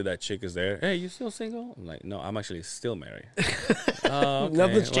 Hopefully that chick is there. Hey, you still single? I'm like, no, I'm actually still married. Okay.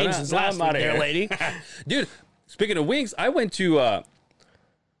 Nothing's changed since last week there, lady. Dude, speaking of wings, I went to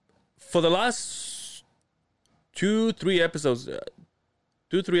for the last 2-3 episodes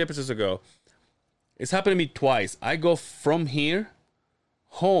ago. It's happened to me twice. I go from here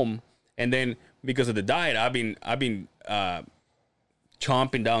home, and then because of the diet, I've been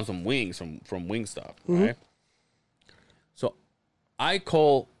chomping down some wings from Wingstop, right? So I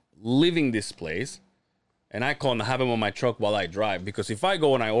call leaving this place, and I call and have them on my truck while I drive, because if I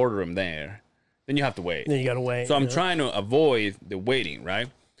go and I order them there, then you have to wait. Then you gotta wait. So I'm trying to avoid the waiting, right?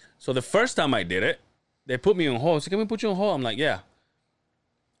 So the first time I did it, they put me on hold. So can we put you on hold? I'm like, yeah.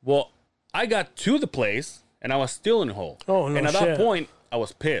 Well, I got to the place and I was still in hold. Oh, no And at shit. that point, I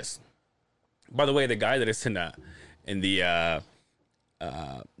was pissed. By the way, the guy that is in the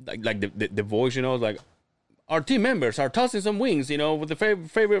voice, like, our team members are tossing some wings, with the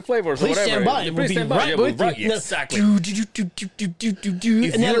favorite flavors or Please whatever. stand by. Please We'll be stand by. right Yeah, with right. you. Yeah, exactly. And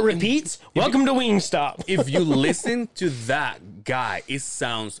then it repeats. Welcome to Wingstop. If you listen to that guy, it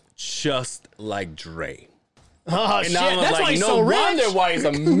sounds just like Dre. Oh, And shit. I was That's like, why he's no so rich. wonder why he's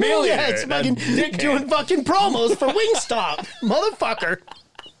a millionaire. Yeah, it's That fucking dickhead. doing fucking promos for Wingstop. Motherfucker.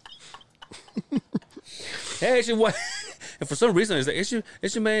 Hey, it's your wife. And for some reason, it's like,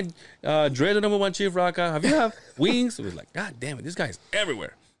 it's your man, Dre, the #1 chief rocker. Have you have wings? It was like, God damn it, this guy's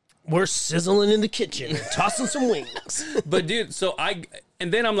everywhere. We're sizzling in the kitchen and tossing some wings. But dude,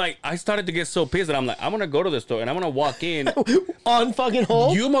 and then I'm like, I started to get so pissed that I'm like, I'm gonna go to the store and I'm gonna walk in. On fucking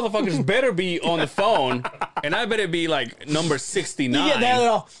hold? You motherfuckers better be on the phone, and I better be like number 69. You get that at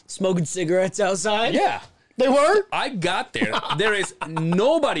all smoking cigarettes outside? Yeah. They were? I got there. There is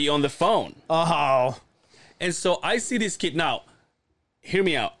nobody on the phone. Oh. And so I see this kid. Now, hear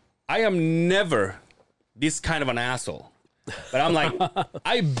me out. I am never this kind of an asshole. But I'm like,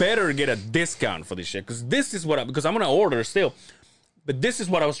 I better get a discount for this shit, because this is because I'm going to order still. But this is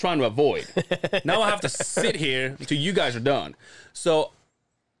what I was trying to avoid. Now I have to sit here until you guys are done. So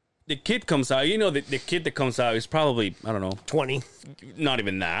the kid comes out. The kid that comes out is probably, I don't know, 20. not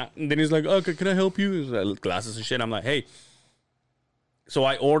even that. And then he's like, okay, can I help you? He's like, glasses and shit. I'm like, hey. So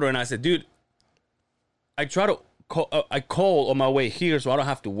I order and I said, dude, I call on my way here so I don't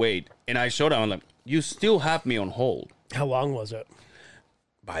have to wait. And I showed him, I'm like, you still have me on hold. How long was it?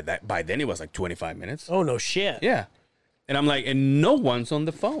 By then it was like 25 minutes. Oh, no shit. Yeah. And I'm like, and no one's on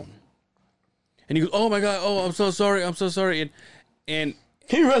the phone. And he goes, oh my God, I'm so sorry. And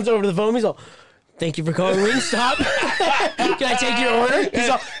He runs over to the phone. He's all, thank you for calling Wingstop. Can I take your order? He's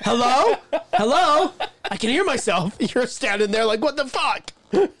all, hello? Hello? I can hear myself. You're standing there like, what the fuck?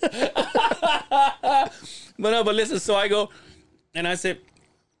 But listen, so I go and I said,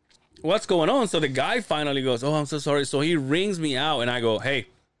 what's going on? So the guy finally goes, oh, I'm so sorry. So he rings me out and I go, hey,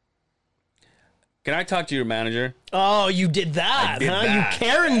 can I talk to your manager? Oh, you did that, I did huh? that. You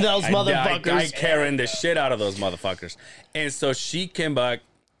Karen those motherfuckers. I Karen the shit out of those motherfuckers. And so she came back.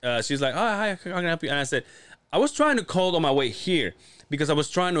 She's like, oh, hi, how can I help you? And I said, I was trying to call on my way here because I was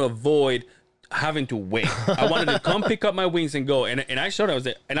trying to avoid having to wait. I wanted to come pick up my wings and go. And I showed I was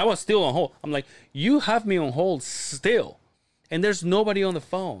there, and I was still on hold. I'm like, you have me on hold still, and there's nobody on the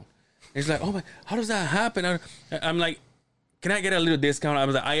phone. It's like, oh my, how does that happen? I'm like, can I get a little discount? I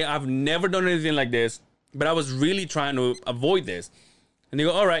was like, I've never done anything like this, but I was really trying to avoid this. And they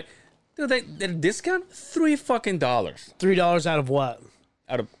go, all right, the discount $3 fucking $3 out of what?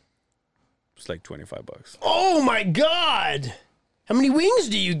 out of it's like $25. Oh my god! How many wings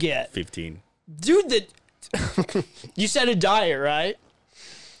do you get, 15. dude? You said a diet, right?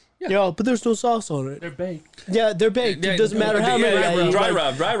 Yeah, but there's no sauce on it. They're baked. Yeah, they're baked. It doesn't matter how many. Dry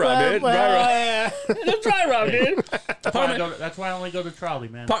rub, dude. Dry rub. Dry rub, dude. That's why I only go to Trolley,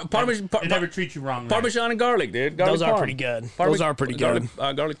 man. They never treat you wrong. Parmesan and garlic, dude. Garlic Those are parm. pretty good. Those are pretty good.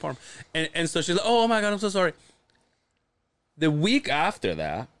 Garlic parm. And so she's like, oh my God, I'm so sorry. The week after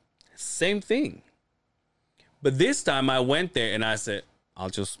that, same thing. But this time I went there and I said, I'll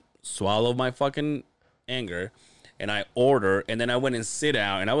just swallow my fucking anger. And I order, and then I went and sit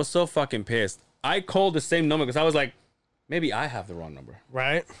down, and I was so fucking pissed. I called the same number because I was like, maybe I have the wrong number.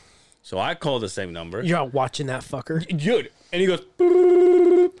 Right? So I called the same number. You're out watching that fucker. Dude. And he goes,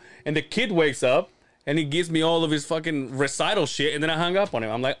 boop, and the kid wakes up, and he gives me all of his fucking recital shit, and then I hung up on him.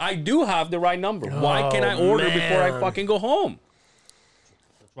 I'm like, I do have the right number. Why can't I order before I fucking go home?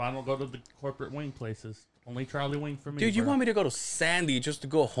 That's why I don't go to the corporate wing places. Only Trolley wing for me. Dude, you bro. want me to go to Sandy just to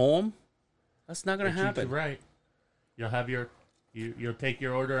go home? That's not going to happen. You're right. You'll have you'll take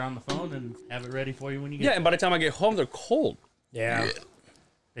your order on the phone and have it ready for you when you get Yeah, and by the time I get home, they're cold. Yeah.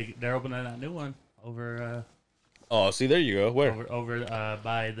 They're opening that new one over Oh, see, there you go. Where? over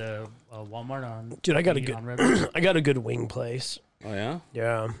by the Walmart on. Dude, I got a on good River. I got a good wing place. Oh, yeah?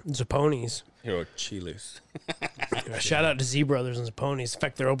 Yeah. Zapponis. Here are Chilis. Shout out to Z Brothers and Zapponis. In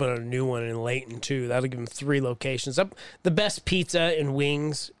fact, they're opening a new one in Layton too. That'll give them 3 locations. The best pizza and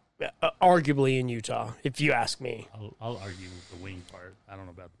wings arguably in Utah, if you ask me. I'll argue the wing part. I don't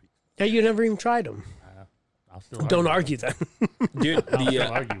know about the pizza. Yeah, you never even tried them. I'll still Don't argue then. I'll Dude, still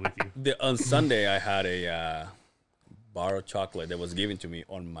argue with you. on Sunday, I had a bar of chocolate that was given to me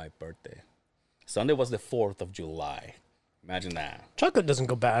on my birthday. Sunday was the 4th of July. Imagine that. Chocolate doesn't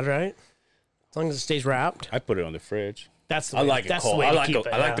go bad, right? As long as it stays wrapped. I put it on the fridge. That's the I way, like it that's cold. the way I to like keep it.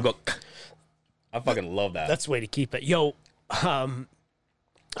 it. I like yeah. to go. I fucking love that. That's the way to keep it. Yo,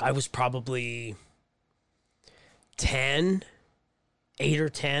 I was probably 10, 8 or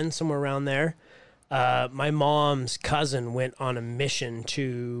 10, somewhere around there. My mom's cousin went on a mission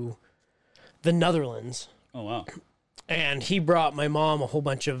to the Netherlands, oh, wow. and he brought my mom a whole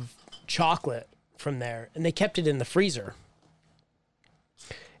bunch of chocolate from there, and they kept it in the freezer.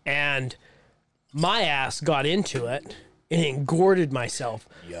 And my ass got into it and gourded myself.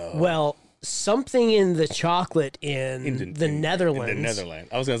 Yo. Well, something in the chocolate in the Netherlands. In the Netherlands.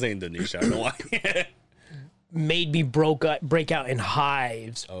 I was going to say Indonesia. I don't know why. Made me break out in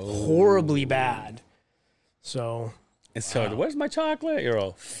hives horribly bad. So And so, where's my chocolate? You're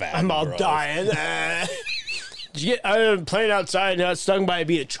all fat. I'm all gross. dying. Did you get? I'm playing outside and I got stung by a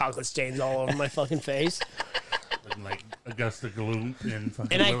bee of chocolate stains all over my fucking face. Looking like Augusta Gloom and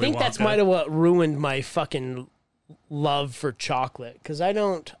fucking And I Willy think that's Wonka. might have what ruined my fucking love for chocolate, because I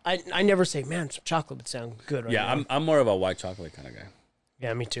never say, man, some chocolate would sound good right Yeah, now. I'm more of a white chocolate kind of guy.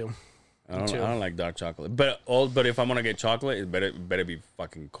 Yeah, me too. I don't, too. I don't like dark chocolate. But if I'm gonna get chocolate, it better be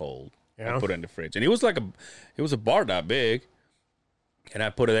fucking cold. Yeah. I put it in the fridge. And it was a bar that big. And I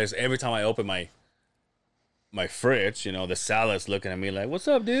put it there. So every time I open my fridge, the salad's looking at me like, "What's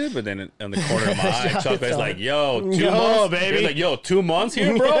up, dude?" But then on the corner of my eye, chocolate's like, "Yo, 2 Yo, months, baby. It's like, yo, 2 months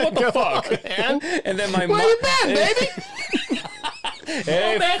here, bro. What the fuck?" And then my mom, Where you been, baby?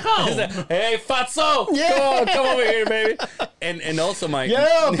 hey, back home. hey, Fatso, Yeah. come over here, baby. And also my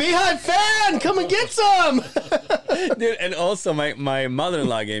Yo, Beehive fan, come and get some. dude, and also my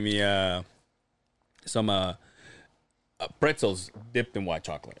mother-in-law gave me some pretzels dipped in white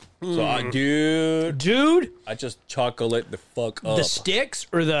chocolate. So Dude, I just chocolate the fuck up. the sticks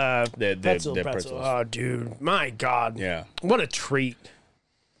or the The pretzel? pretzels. Oh, dude, my God. Yeah. What a treat.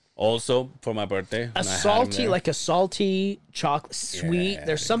 Also for my birthday, when I A had 'em salty, there, like a salty chocolate sweet. Yeah.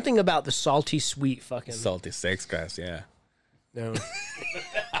 There's something about the salty sweet fucking. salty sex grass. Yeah, No.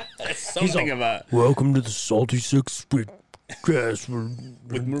 something about Welcome to the Salty Six Sweet Grass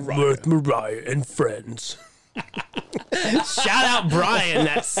with Mariah. Mariah and friends. Shout out Brian,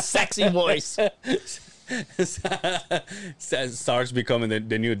 that sexy voice. Starts becoming the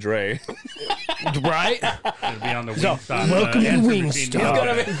new Dre. Right? Gonna be on the Wingstop. welcome to answer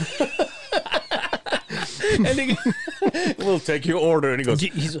Wingstop. machine. And he, we'll take your order. And he goes,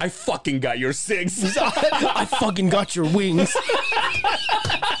 He's- I fucking got your 6. I fucking got your wings.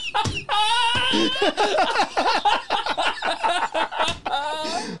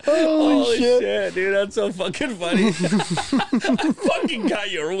 Holy shit, dude. That's so fucking funny. I fucking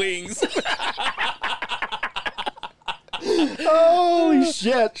got your wings. Holy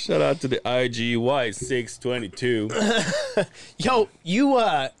shit. Shout out to the IGY 622. Yo, you,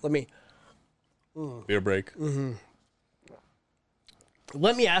 let me Beer break.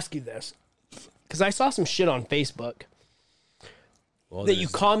 let me ask you this. Because I saw some shit on Facebook Well, that you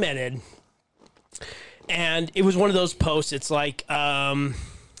commented, and it was one of those posts. It's like, trying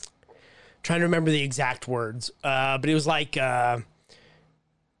to remember the exact words, but it was like, I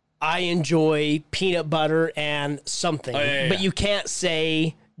enjoy peanut butter and something, yeah, but yeah. you can't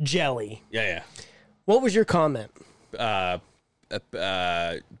say jelly. Yeah, What was your comment? yeah.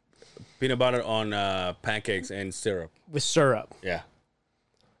 Peanut butter on pancakes and syrup. With syrup. Yeah.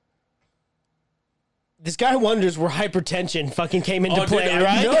 This guy wonders where hypertension fucking came into play, dude,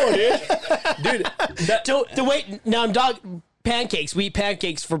 right? I know, dude. Dude, To wait, now I'm pancakes. We eat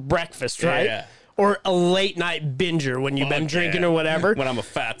pancakes for breakfast, right? yeah. Or a late night binger when you've been Fuck drinking yeah. or whatever. when I'm a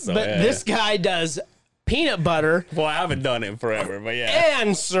fat, so But yeah, this guy does peanut butter Well, I haven't done it in forever, but yeah.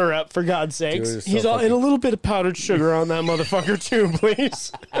 and syrup, for God's sakes. Dude, it's so He's all, fucking- and a little bit of powdered sugar on that motherfucker too,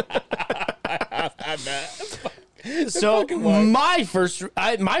 please. So my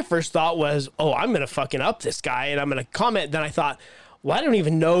first thought was, oh, I'm gonna fucking up this guy and I'm gonna comment. Then I thought, well, I don't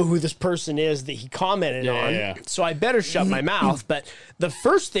even know who this person is that he commented on, yeah. so I better shut my mouth. But the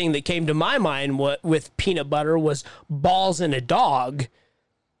first thing that came to my mind with peanut butter was balls in a dog.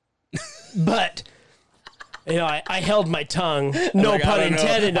 But you know, I held my tongue. No Like, I pun don't know.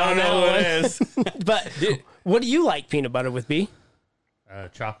 intended I on don't know that what one. it is. But what do you like peanut butter with, B?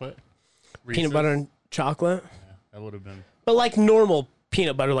 Chocolate. Peanut Reese's. butter and chocolate? That would have been. But like normal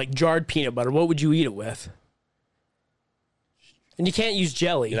peanut butter, like jarred peanut butter, what would you eat it with? And you can't use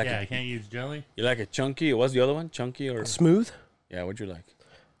jelly. like Yeah, I can't use jelly. You like a chunky? What's the other one? Chunky or Smooth? yeah? What'd you like?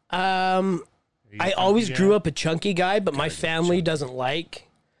 I always grew up a chunky guy, but my family doesn't like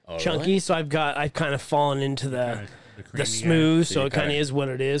chunky, really? so I've kind of fallen into the creamy smooth, So so you it kind of kinda- is what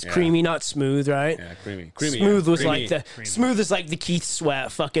it is. yeah. Creamy, not smooth, right? Yeah, creamy. Smooth was creamy. smooth is like the Keith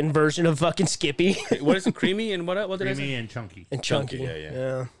Sweat fucking version of fucking Skippy. What is it? Creamy and what did I Creamy say? and chunky. And chunky. Chunky,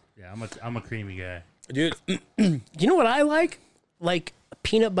 yeah. Yeah, I'm a creamy guy. Dude, You know what I like? Like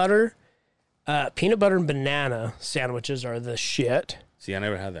peanut butter and banana sandwiches are the shit. see, I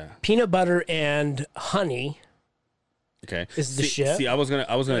never had that. Peanut butter and honey. Okay, Is the see, shit. See, I was gonna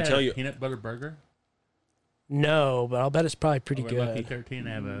Had tell a you. peanut butter burger. No, but I'll bet it's probably pretty We're Lucky good. 13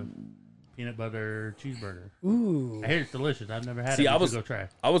 have a peanut butter cheeseburger. Ooh. I hear it's delicious. I've never had See, it. I You was should go try.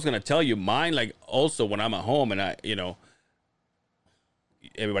 I was gonna tell you mine. Like also when I'm at home and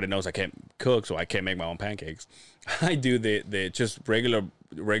everybody knows I can't cook, so I can't make my own pancakes. I do the just regular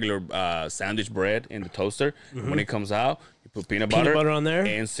sandwich bread in the toaster. When it comes out, you put peanut butter on there?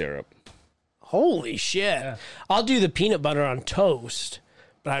 and syrup. Holy shit. I'll do the peanut butter on toast,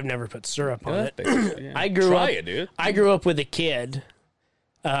 but I've never put syrup on it. Yeah. I grew Try up it, dude. I grew up with a kid,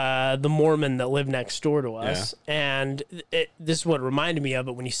 the Mormon that lived next door to us, and this is what reminded me of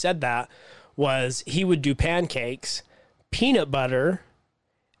it when you said that was he would do pancakes, peanut butter,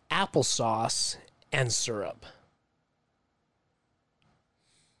 applesauce, and syrup.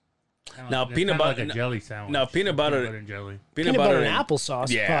 Now, It's peanut kinda butter- like a jelly sandwich. now, peanut butter- and jelly. Peanut butter and applesauce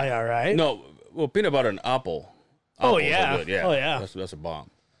is yeah. probably all right. No, well, peanut butter and apple. Oh, Apples are yeah. good, yeah. Oh, yeah. That's a bomb.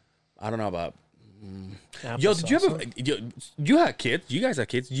 I don't know about. Applesauce, Yo, did you huh? ever? You had kids. You guys had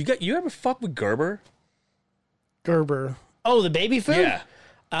kids. You ever fuck with Gerber? Gerber? Oh, the baby food? Yeah.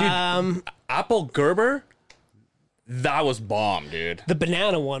 Dude, apple Gerber. That was bomb, dude. The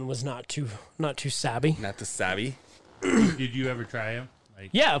banana one was not too savvy. Not the savvy. Did you ever try them? Like,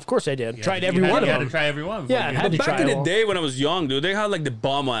 Yeah, of course I did. Tried you every had- one of You had them. to try every one. Yeah, I had to Back try in them the all. day when I was young, dude, they had like the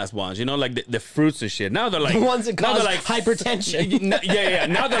bomb ass ones, like the fruits and shit. Now they're like The ones that now cause they're like hypertension. yeah.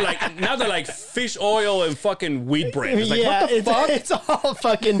 Now they're like fish oil and fucking wheat bread. It's like yeah, what the fuck? it's all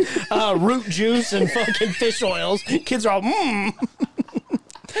fucking root juice and fucking fish oils. Kids are all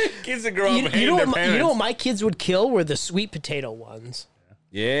Kids that grow up You, hating you know their what? parents. You know what my kids would kill were the sweet potato ones.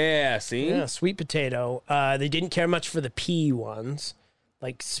 Yeah, see? Yeah, sweet potato. They didn't care much for the pea ones,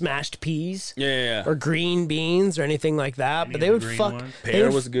 like smashed peas. Yeah. Or green beans or anything like that, Any but they of would the green fuck. ones? they Pear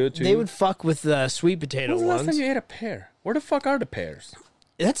would- was good, too. They would fuck with the sweet potato When was the last ones. time you ate a pear? Where the fuck are the pears?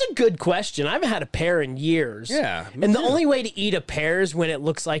 That's a good question. I haven't had a pear in years. Yeah, me And the too. only way to eat a pear is when it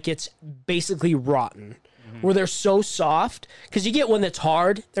looks like it's basically rotten. where they're so soft. Because you get one that's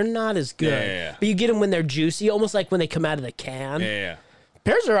hard, they're not as good. Yeah. But you get them when they're juicy, almost like when they come out of the can. Yeah.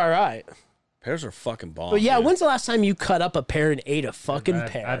 Pears are all right. Pears are fucking bomb. But yeah, dude. when's the last time you cut up a pear and ate a fucking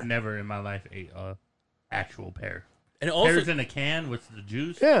pear? I've never in my life ate a actual pear. And also, Pears in a can with the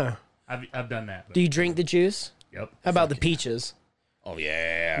juice. Yeah. I've done that. But Do you drink the juice? yep. How about the peaches? oh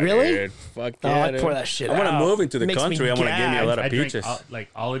yeah, Really? dude. Fuck Oh, yeah, I'd dude. pour that shit I want to out. move into the Makes me country. I want to give me a lot of I drink peaches. like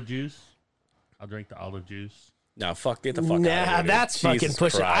olive juice. I'll drink the olive juice. No, fuck, get the fuck out Nah, of here. Dude. that's fucking Jesus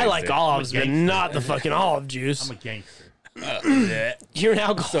pushing. I Christ, like dude. olives, but gangster. not the fucking olive juice. I'm a gangster. You're an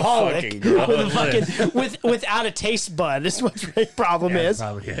alcoholic fucking gross. with a fucking without a taste bud. This is what your problem Yeah, is.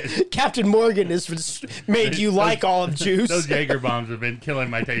 probably is. Captain Morgan has made you like olive juice. Those Jaeger bombs have been killing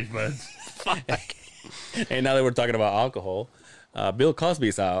my taste buds. And now that we're talking about alcohol, Bill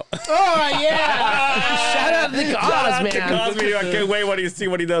Cosby's out. Oh yeah! Shout out to the Cos, man. Cosby, I can't wait to see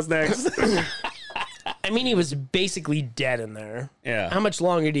what he does next. I mean, he was basically dead in there. Yeah. How much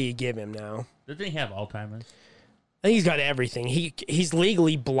longer do you give him now? Doesn't he have Alzheimer's? I think he's got everything. He's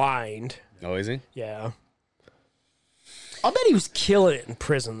legally blind. Oh, is he? Yeah. I'll bet he was killing it in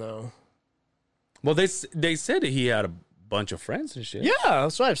prison though. Well, they said that he had a bunch of friends and shit. Yeah,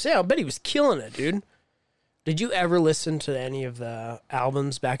 that's what I'm saying. I bet he was killing it, dude. Did you ever listen to any of the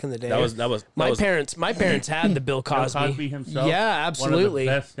albums back in the day? That was My parents had the Bill Cosby. Bill Cosby himself. Yeah, absolutely.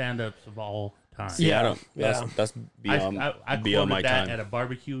 One of the best stand-ups of all time. Yeah, I Yeah, don't. That's beyond I beyond my quoted that time. at a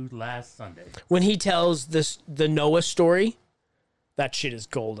barbecue last Sunday. When he tells the Noah story, that shit is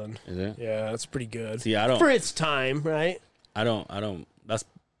golden. Is it? Yeah, that's pretty good. See, I don't. For its time, right? I don't. That's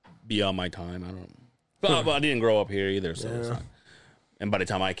beyond my time. I don't. But I didn't grow up here either, so it's not. And by the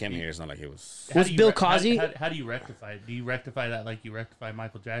time I came here, it's not like it was. Was do you Bill Cosby- How do you rectify it? Do you rectify that like you rectify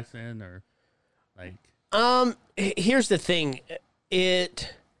Michael Jackson or like? Here's the thing.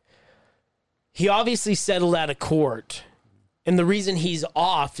 He obviously settled out of court. And the reason he's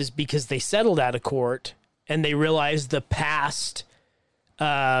off is because they settled out of court and they realized the past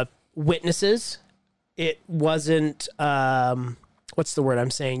witnesses, it wasn't what's the word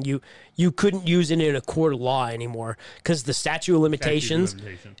I'm saying? You couldn't use it in a court of law anymore because the statute of limitations,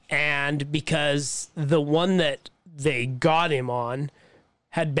 and because the one that they got him on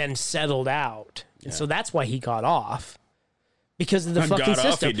had been settled out. And so that's why he got off. Because of the fucking Got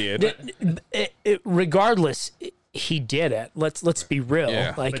off, system. he did. Regardless, he did it. Let's be real.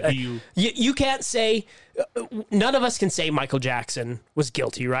 Yeah. Like But do you can't say none of us can say Michael Jackson was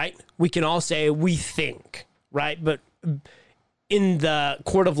guilty, right? We can all say we think, right? But in the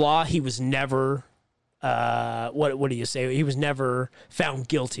court of law, he was never what do you say? He was never found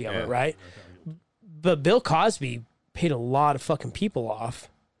guilty of it, right? But Bill Cosby paid a lot of fucking people off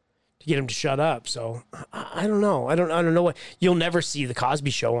to get him to shut up. So I don't know. I don't know what you'll never see the Cosby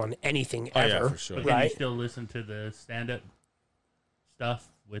Show on anything ever. Yeah, for sure. But can you Right? still listen to the stand-up stuff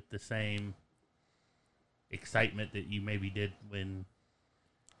with the same excitement that you maybe did when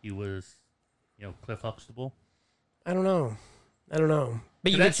he was, Cliff Huxtable? I don't know.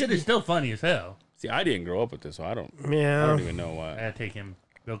 But you That can shit is still funny as hell. See, I didn't grow up with this, so I don't yeah. even know I why. gotta take him,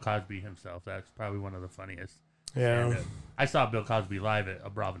 Bill Cosby himself. That's probably one of the funniest. Yeah. stand-up. I saw Bill Cosby live at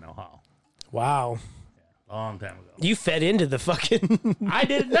Abravanel Hall Wow. a long time ago. You fed into the fucking I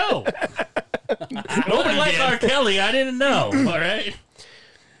didn't know. Nobody likes R. Kelly. I didn't know. All right.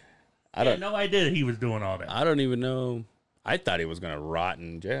 I I don't. had no idea that he was doing all that. I don't even know. I thought he was gonna rot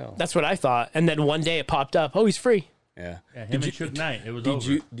in jail. That's what I thought. And then one day it popped up. Oh, he's free. Yeah. Yeah, him and Suge Knight. It was Did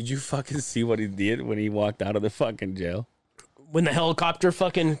over. you fucking see what he did when he walked out of the fucking jail? When the helicopter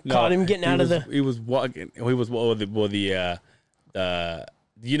fucking caught him getting he out was, of the. He was walking. He was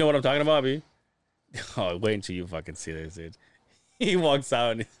you know what I'm talking about, B? Oh, wait until you fucking see this, dude. He walks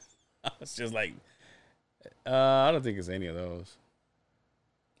out and I was just like, I don't think it's any of those.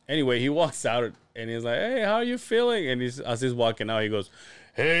 Anyway, he walks out and he's like, "Hey, how are you feeling?" And as he's walking out, he goes,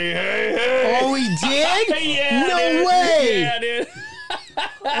 "Hey, hey, hey!" Oh, he did? Yeah, No dude. way. Yeah, dude.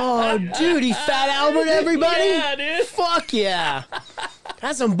 Oh, dude, he fat Albert everybody? Yeah, dude. Fuck yeah.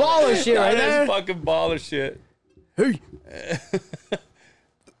 That's some baller shit right That there. is fucking baller shit. Hey.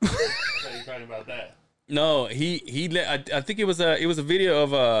 What are you talking about that? No, I think it was a video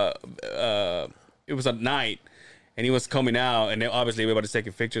of it was a night, and he was coming out, and then obviously everybody's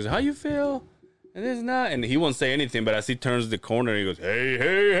taking pictures. How you feel? And this and that, and he won't say anything, but as he turns the corner, he goes, "Hey,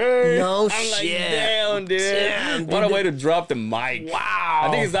 hey, hey!" No I'm like, shit. damn, dude, Damn, what a dude. way to drop the mic. Wow. I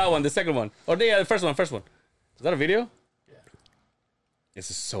think it's that one, the second one, or yeah, the first one. Is that a video? Yeah. This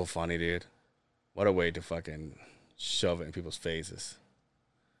is so funny, dude. What a way to fucking shove it in people's faces.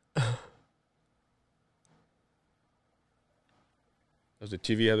 Does the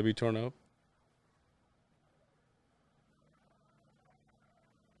TV have to be torn up?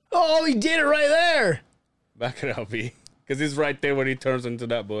 Oh, he did it right there. Back it up, B. Because he's right there when he turns into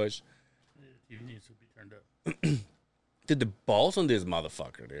that bush. The TV needs to be turned up. Dude, the balls on this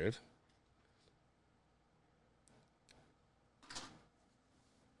motherfucker, dude.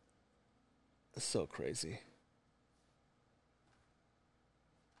 That's so crazy.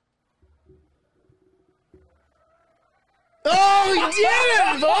 Oh, he did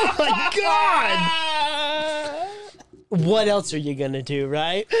it! Oh my god! What else are you gonna do,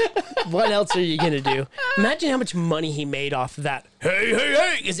 right? What else are you gonna do? Imagine how much money he made off of that. Hey, hey,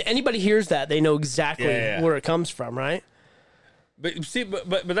 hey! Because anybody hears that, they know exactly where it comes from, right? But see,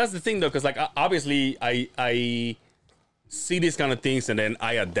 but that's the thing though, because like obviously I see these kind of things and then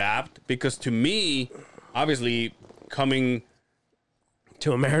I adapt, because to me, obviously coming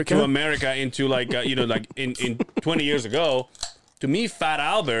To America into like like in 20 years ago, to me Fat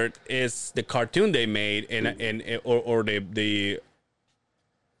Albert is the cartoon they made or the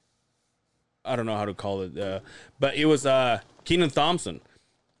I don't know how to call it, but it was Kenan Thompson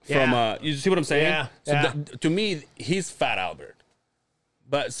from you see what I'm saying? Yeah, So yeah. to me he's Fat Albert,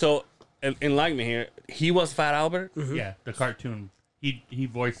 but so enlighten me here, he was Fat Albert. Yeah, the cartoon. He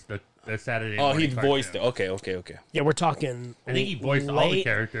voiced the Saturday. Oh, he morning voiced cartoon. it. Okay. Yeah, we're talking. I think he voiced all the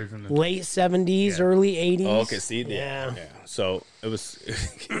characters in the. Late 70s, Yeah. early 80s. Oh, okay, see, Yeah. So it was.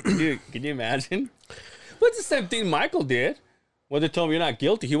 Can you imagine? Well, it's the same thing Michael did. When they told him you're not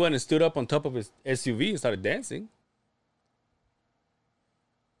guilty, he went and stood up on top of his SUV and started dancing.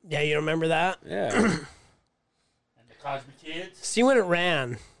 Yeah, you remember that? Yeah. And the Cosby Kids. See when it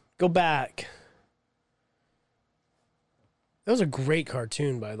ran. Go back. That was a great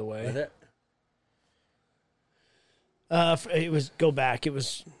cartoon, by the way. It was go back. It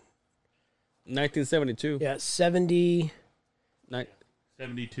was 1972. 70,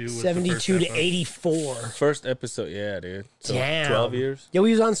 72. Was 72 the to first episode. 84. First episode. Yeah, dude. So Damn. 12 years. Yeah,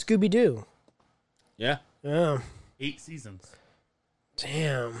 we was on Scooby Doo. Yeah. Yeah. 8 seasons.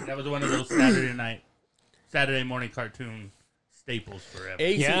 Damn. That was one of those Saturday morning cartoon staples forever.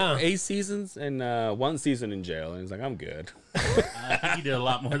 Eight seasons and 1 season in jail, and he's like, I'm good. I think he did a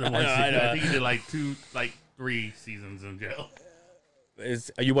lot more than one I season. know. I think he did 3 seasons in jail.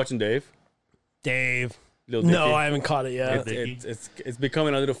 Are you watching Dave? Dave. Little Dicky? No, I haven't caught it yet. It's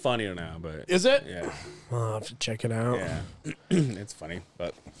becoming a little funnier now, but Is it? yeah. I'll have to check it out. Yeah, it's funny,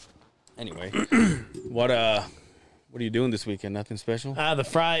 but anyway, what are you doing this weekend? Nothing special?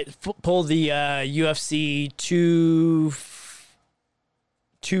 The pull the UFC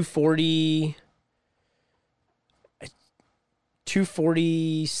 240,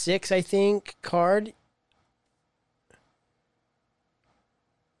 246, I think, card.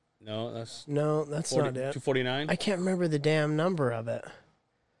 No, that's No, that's not it. 249. I can't remember the damn number of it.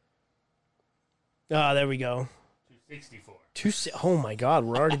 Oh, there we go. 264. Oh my God,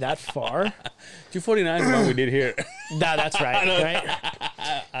 we're already that far. 249 is what we did here. That's right. Right?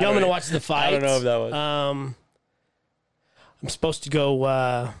 Yeah, I'm gonna watch the fight. I don't know if that was. I'm supposed to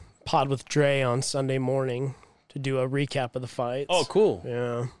go pod with Dre on Sunday morning to do a recap of the fights. Oh, cool.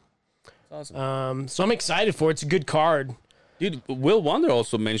 Yeah. That's awesome. So I'm excited for it. It's a good card. Dude, Will Wonder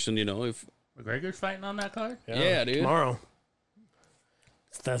also mentioned, if McGregor's fighting on that card? Yeah, dude. Tomorrow.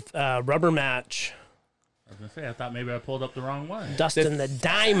 It's the rubber match. I was going to say, I thought maybe I pulled up the wrong one. Dustin the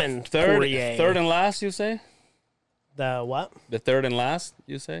Diamond third Poirier. and last, you say? The what? The third and last,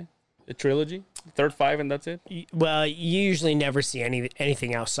 you say? The trilogy? Third, 5, and that's it? Well, you usually never see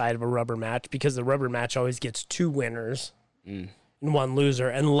anything outside of a rubber match because the rubber match always gets 2 winners and 1 loser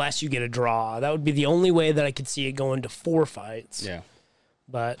unless you get a draw. That would be the only way that I could see it going to 4 fights. Yeah.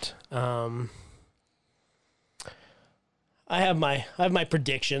 But I have my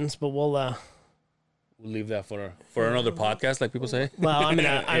predictions, but we'll leave that for another podcast, like people say. well,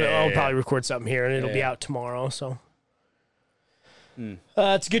 I'll probably record something here and it'll be out tomorrow, so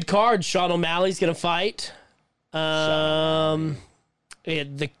it's a good card. Sean O'Malley's gonna fight. The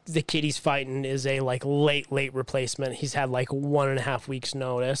kid he's fighting is a late replacement. He's had 1.5 weeks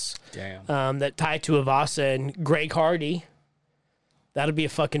notice. Damn. That Tai Tuivasa and Greg Hardy. That'll be a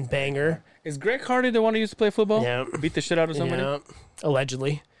fucking banger. Is Greg Hardy the one who used to play football? Yeah. Beat the shit out of somebody? Yeah,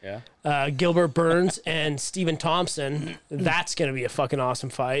 allegedly. Yeah. Gilbert Burns and Stephen Thompson. That's going to be a fucking awesome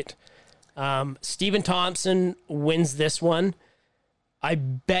fight. Stephen Thompson wins this one. I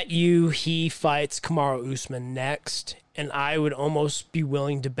bet you he fights Kamaru Usman next, and I would almost be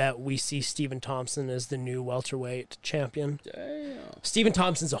willing to bet we see Stephen Thompson as the new welterweight champion. Damn. Stephen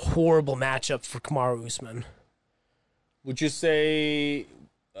Thompson's a horrible matchup for Kamaru Usman. Would you say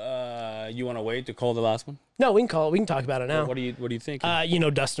You want to wait to call the last one? No, we can call it. We can talk about it now. What do you think?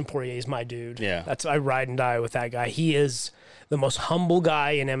 Dustin Poirier is my dude. Yeah. I ride and die with that guy. He is the most humble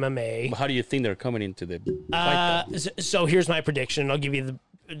guy in MMA. How do you think they're coming into the fight? So here's my prediction. I'll give you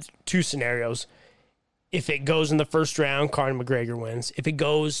the two scenarios. If it goes in the first round, Conor McGregor wins. If it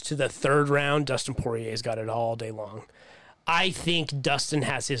goes to the third round, Dustin Poirier's got it all day long. I think Dustin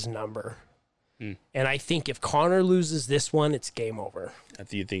has his number. And I think if Conor loses this one, it's game over.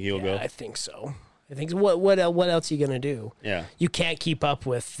 Do you think he'll go? I think so. I think what else are you going to do? Yeah. You can't keep up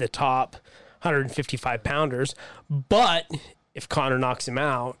with the top 155 pounders. But if Conor knocks him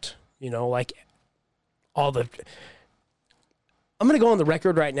out, like all the... I'm going to go on the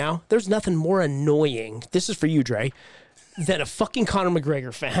record right now. There's nothing more annoying. This is for you, Dre. Than a fucking Conor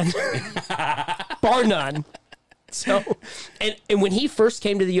McGregor fan. Bar none. So, and when he first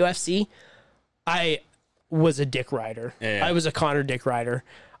came to the UFC, I was a dick rider. Yeah. I was a Conor dick rider.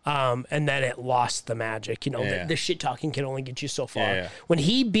 And then it lost the magic. The shit talking can only get you so far. Yeah. When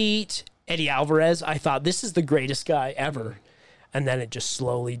he beat Eddie Alvarez, I thought this is the greatest guy ever. And then it just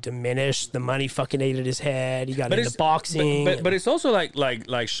slowly diminished. The money fucking ate at his head. He got into boxing. But it's also like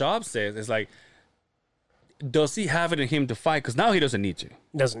Schaub says, it's like, does he have it in him to fight? Because now he doesn't need to.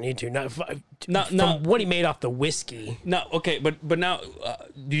 Doesn't need to. Not from what he made off the whiskey. No, okay, but now,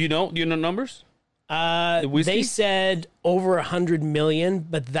 do you know numbers? They said over 100 million,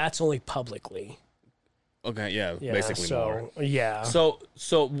 but that's only publicly. Okay, yeah basically more. Yeah. So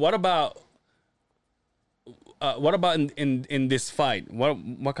what about in this fight?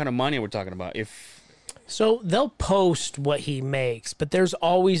 What kind of money are we talking about? So they'll post what he makes, but there's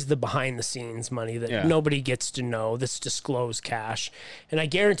always the behind the scenes money that nobody gets to know. That's disclosed cash. And I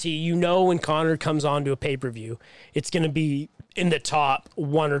guarantee when Conor comes on to a pay-per-view, it's going to be in the top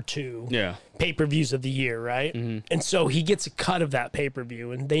 1 or 2 pay-per-views of the year, right? Mm-hmm. And so he gets a cut of that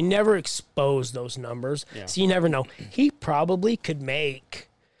pay-per-view, and they never expose those numbers. Yeah. So you never know. He probably could make,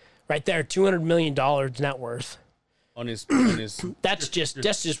 right there, $200 million net worth. On his that's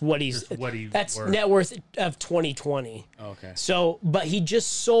just what he's that's worth. Net worth of 2020. Okay. So, but he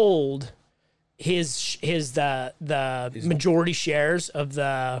just sold his majority shares of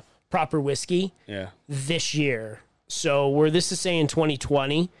the proper whiskey this year. So where this is saying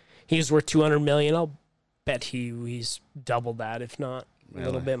 2020, he was worth 200 million. I'll bet he's doubled that, if not a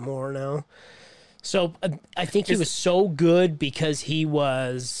little bit more now. So I think he was so good because he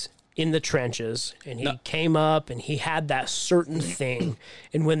was in the trenches and he came up and he had that certain thing.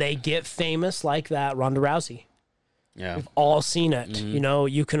 And when they get famous like that, Ronda Rousey, we've all seen it. Mm-hmm.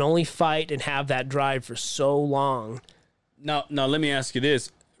 You can only fight and have that drive for so long. Now let me ask you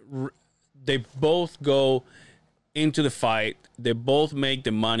this. They both go into the fight. They both make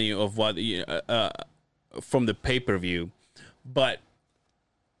the money of what from the pay-per-view. But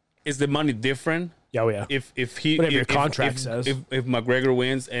is the money different? Oh yeah. If your contract says. If McGregor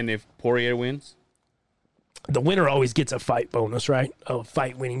wins and if Poirier wins, the winner always gets a fight bonus, right? A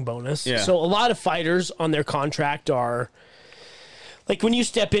fight winning bonus. Yeah. So a lot of fighters on their contract are like when you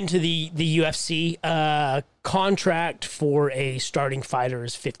step into the UFC, contract for a starting fighter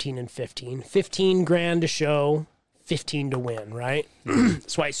is 15 and 15. 15 grand to show, 15 to win, right?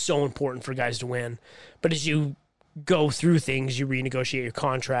 That's why it's so important for guys to win. But as you go through things, you renegotiate your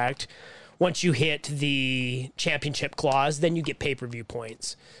contract. Once you hit the championship clause, then you get pay-per-view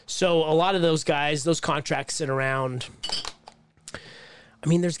points. So a lot of those guys, those contracts sit around. I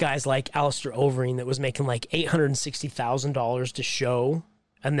mean, there's guys like Alistair Overeem that was making like $860,000 to show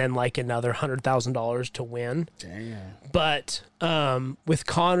and then like another $100,000 to win. Damn. But with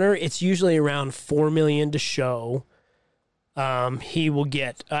Conor, it's usually around $4 million to show. He will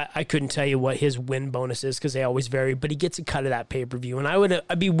get, I couldn't tell you what his win bonus is because they always vary, but he gets a cut of that pay-per-view. And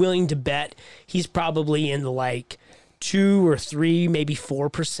I'd be willing to bet he's probably in the like 2 or 3, maybe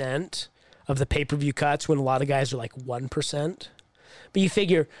 4% of the pay-per-view cuts when a lot of guys are like 1%. But you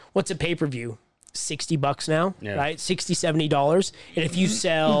figure, what's a payper-view? $60 now, right? $60, $70. And if you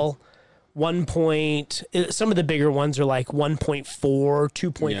sell some of the bigger ones are like 1.4,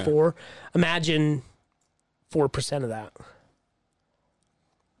 2.4. Imagine 4% of that.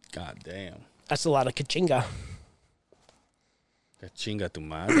 God damn. That's a lot of kachinga. Chinga tu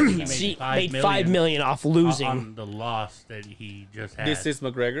madre. He made $5 million off losing. On the loss that he just had. This is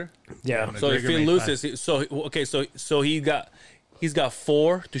McGregor? Yeah. So if he loses, so he's got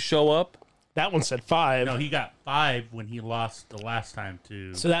 4 to show up. That one said 5. No, he got 5 when he lost the last time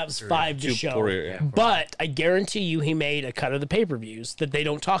to. So that was 5 to show. Poirier, yeah. But I guarantee you he made a cut of the pay-per-views that they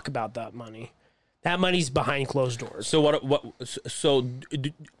don't talk about that money. That money's behind closed doors. So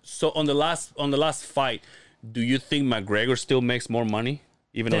so on the last fight, do you think McGregor still makes more money?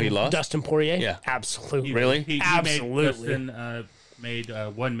 even though he lost. Dustin Poirier? Yeah. Absolutely. Really? He Absolutely. made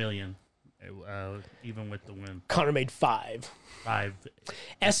 $1 million, even with the win. Connor made 5. 5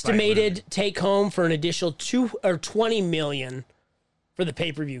 Estimated take home for an additional 20 million for the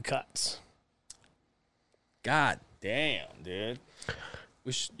pay-per-view cuts. God damn, dude.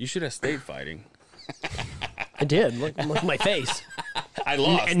 You should have stayed fighting. I did. Look at my face. I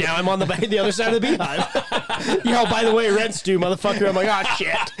lost. And now I'm on the other side of the beehive. Yo, by the way, Red Stew, motherfucker. I'm like, oh,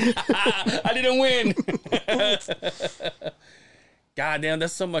 shit. I didn't win. God damn,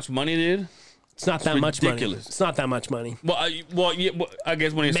 that's so much money, dude. It's not that much money. ridiculous. It's not that much money. Well, I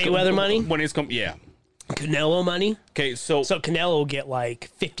guess when it's Mayweather money? When it's yeah. Canelo money? Okay, so Canelo will get like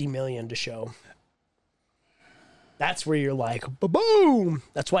 50 million to show. That's where you're like, boom.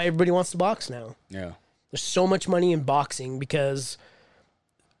 That's why everybody wants to box now. yeah. There's so much money in boxing because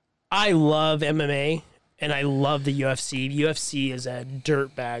I love MMA and I love the UFC. UFC is a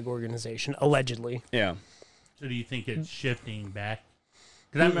dirtbag organization, allegedly. Yeah. So do you think it's shifting back?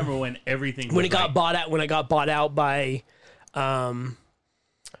 Because I remember when everything When it got bought out, when I got bought out by,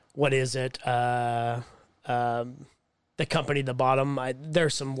 what is it? The company at the bottom.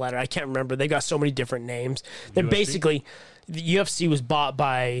 There's some letter. I can't remember. They got so many different names. They're UFC? basically, the UFC was bought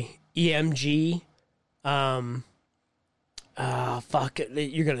by EMG. Fuck it.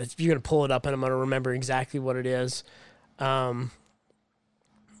 You're gonna pull it up and I'm gonna remember exactly what it is.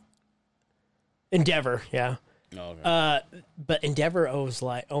 Endeavor, yeah. Oh, okay. But Endeavor owns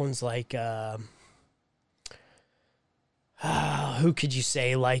like who could you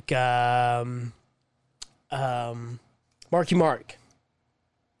say, like Marky Mark.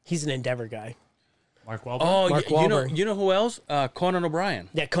 He's an Endeavor guy. Mark Wahlberg? Oh, Mark you know Wahlberg. you know who else? Conan O'Brien.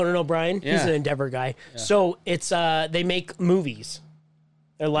 Yeah, Conan O'Brien. He's Yeah. an Endeavor guy. So it's they make movies.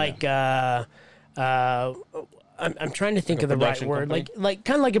 They're like I'm trying to think of the right production word. company? Like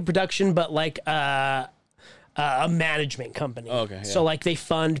kind of like a production, but like a management company. Oh, okay, yeah. So like they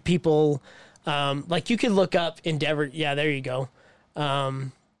fund people. Like you could look up Endeavor. Yeah, there you go.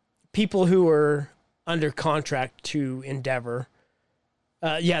 People who are under contract to Endeavor.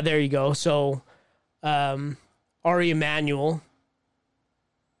 Yeah, there you go. So Ari Emanuel.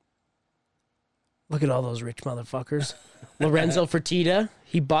 Look at all those rich motherfuckers. Lorenzo Fertitta,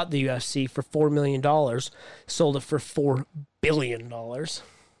 he bought the UFC for $4 million, sold it for $4 billion.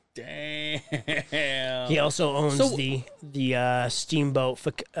 Damn. He also owns So- the Steamboat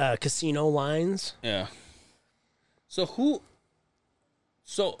casino lines. Yeah. So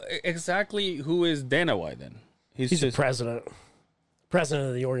exactly who is Dana White then? He's just the president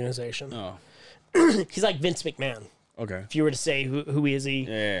of the organization. Oh, He's like Vince McMahon. okay. If you were to say who is he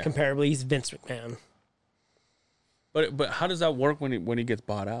Yeah. comparably, he's Vince McMahon. But how does that work when he gets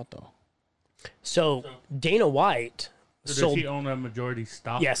bought out though? So Dana White So sold. does he own a majority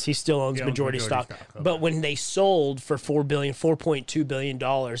stock? Yes, he still owns He owns majority majority stock. stock, okay. But when they sold for $4.2 billion,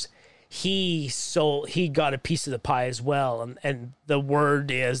 he got a piece of the pie as well. And the word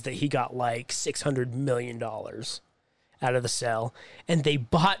is that he got like $600 million out of the sale. And they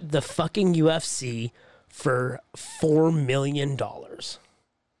bought the fucking UFC for $4 million.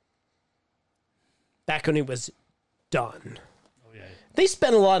 Back when it was done. Oh, yeah. They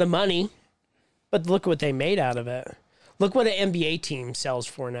spent a lot of money, but look what they made out of it. Look what an NBA team sells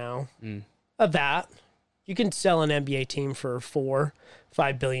for now. Of that, you can sell an NBA team for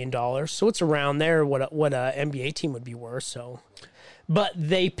 $4-5 billion. So it's around there what a NBA team would be worth. So, but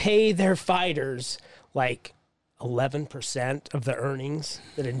they pay their fighters like 11% of the earnings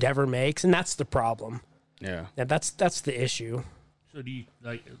that Endeavor makes, and that's the problem. Yeah. Yeah, that's the issue. So do you,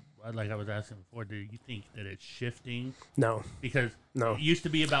 like I was asking before, do you think that it's shifting? No. Because No. it used to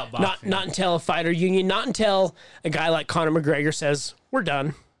be about boxing. Not until a fighter union, not until a guy like Conor McGregor says, we're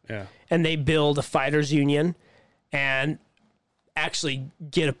done. Yeah. And they build a fighters union and actually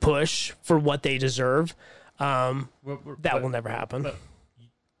get a push for what they deserve. That will never happen. But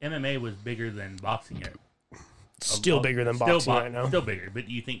MMA was bigger than boxing yet. Still bigger than boxing right now. Still bigger, but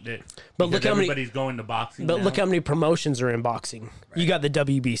do you think that? But look because how many- everybody's going to boxing. But now? look how many promotions are in boxing. You got the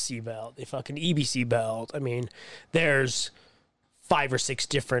WBC belt, the fucking EBC belt. I mean, there's 5 or 6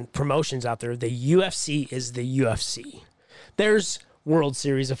 different promotions out there. The UFC is the UFC. There's World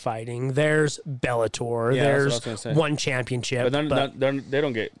Series of Fighting. There's Bellator. Yeah, that's what I was there's gonna say. One Championship. But they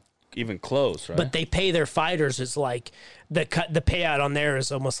don't get even close, right? But they pay their fighters. It's like the payout on there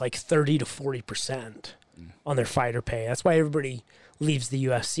is almost like 30 to 40% on their fighter pay. That's why everybody leaves the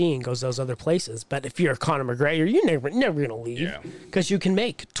UFC and goes those other places. But if you're Conor McGregor, you're never going to leave because you can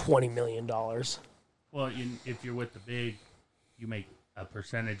make $20 million. Well, if you're with the big, you make a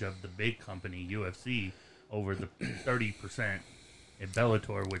percentage of the big company UFC over the 30% in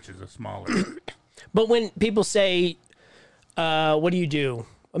Bellator, which is a smaller. But when people say, what do you do?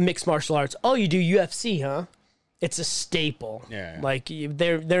 A mixed martial arts. Oh, you do UFC, huh? It's a staple. Yeah. Like,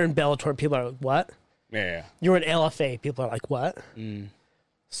 they're in Bellator. People are like, what? Yeah. You're in LFA. People are like, what?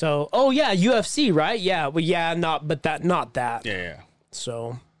 So, oh, yeah, UFC, right? Yeah. Well, yeah, not that. Yeah.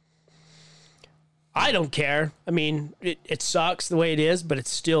 So, I don't care. I mean, it sucks the way it is, but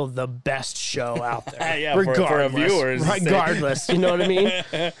it's still the best show out there. Yeah, for our viewers. Regardless. You know what I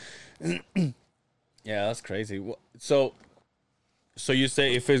mean? Yeah, that's crazy. So you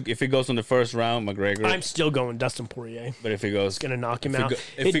say if it goes in the first round, McGregor. I'm still going Dustin Poirier. But if it goes, Gonna knock him out.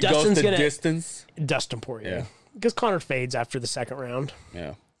 If it goes the distance, Dustin Poirier. Yeah. Because Connor fades after the second round.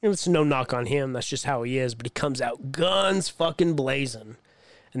 yeah. It's no knock on him. That's just how he is. But he comes out guns fucking blazing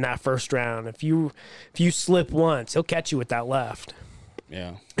in that first round. If you slip once, he'll catch you with that left.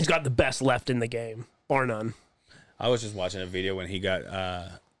 Yeah. He's got the best left in the game, bar none. I was just watching a video when he got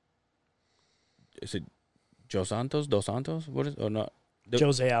is it Dos Santos? What is or not?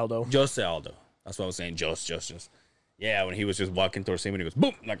 Jose Aldo. Jose Aldo. That's what I was saying. Just. Yeah, when he was just walking towards him and he goes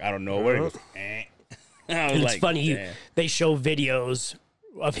boom, like I don't know where he goes. Eh. I was And like, it's funny. damn. They show videos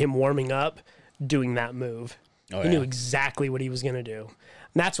of him warming up, doing that move. Oh, He yeah. knew exactly what he was going to do.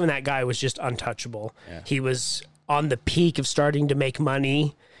 And that's when that guy was just untouchable. Yeah. He was on the peak of starting to make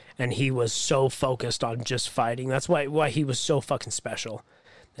money, and he was so focused on just fighting. That's why he was so fucking special.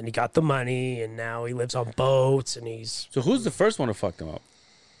 Then he got the money, and now he lives on boats, and he's... So who's the first one to fuck them up?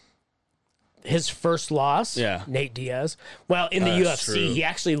 His first loss, Yeah. Nate Diaz. Well, in the That's UFC, true. he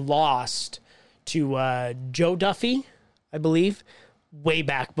actually lost to Joe Duffy, I believe, way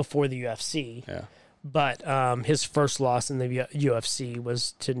back before the UFC. Yeah. But his first loss in the UFC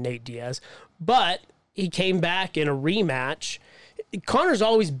was to Nate Diaz. But he came back in a rematch. Connor's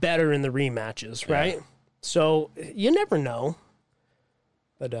always better in the rematches, right? Yeah. So you never know.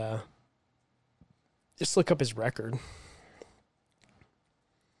 But just look up his record.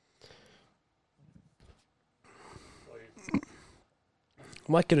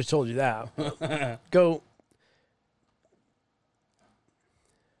 Well, I could have told you that. Go.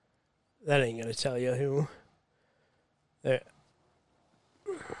 That ain't gonna tell you who. There.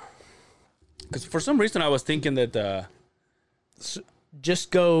 Because for some reason I was thinking that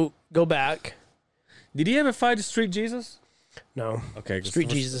Just go back. did he ever fight Street Jesus? No. Okay, 'cause Street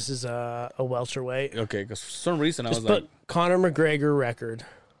for- Jesus is a welterweight. Okay, because for some reason I Just was put like, Conor McGregor record.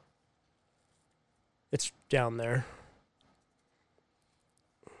 It's down there.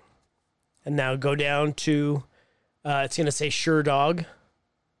 And now go down to, it's going to say Sure Dog.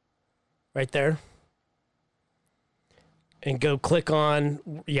 Right there. And go click on,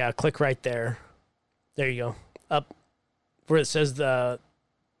 click right there. There you go. Up where it says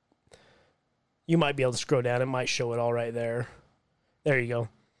you might be able to scroll down. It might show it all right there. There you go.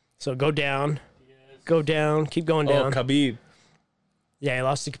 So go down. Go down. Keep going down. Khabib. Yeah, he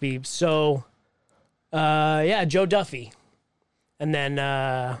lost to Khabib. So, Joe Duffy. And then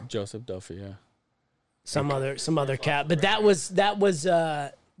Joseph Duffy, yeah. some other cat. But that was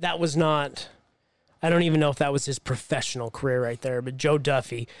not. I don't even know if that was his professional career right there. But Joe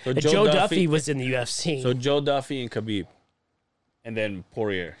Duffy. So And Joe Joe Duffy- Duffy was in the UFC. So Joe Duffy and Khabib. And then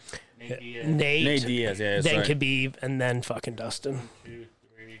Poirier. Nate, Nate Diaz, yeah. then Sorry. Khabib, and then fucking Dustin. 2,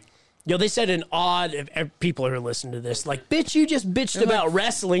 3. Yo, they said an odd. If people who are listening to this, like, bitch, you just bitched about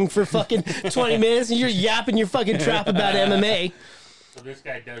wrestling for fucking 20 minutes, and you're yapping your fucking trap about MMA. So this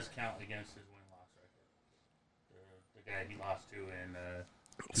guy does count against his win-loss record. The guy he lost to in.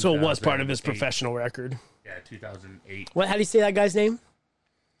 So it was part of his 2008. professional record. Yeah, 2008. What? How do you say that guy's name?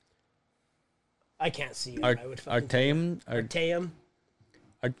 I can't see it. I would fucking Artem?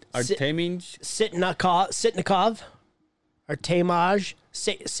 Sit- Artemij? Sitnikov. Artemaj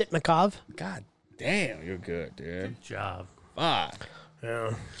Sitnikov. God damn, you're good, dude. Good job. Fuck.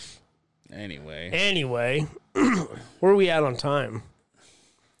 Yeah. Anyway. Where are we at on time?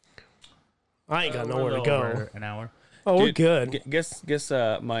 I ain't got We're a nowhere to little go. over an hour. Oh, we're Dude, good. Guess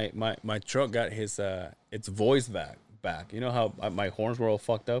my truck got his its voice back. You know how my horns were all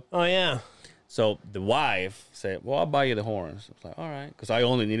fucked up? Oh yeah. So the wife said, "Well, I'll buy you the horns." I was like, "All right," because I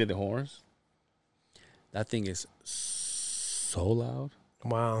only needed the horns. That thing is so loud.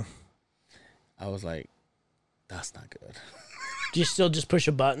 Wow. I was like, "That's not good." Do you still just push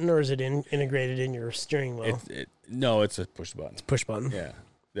a button, or is it integrated in your steering wheel? No, it's a push button. Push button. Yeah,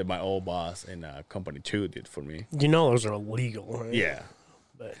 that my old boss in company 2 did for me. You know those are illegal, right? Yeah,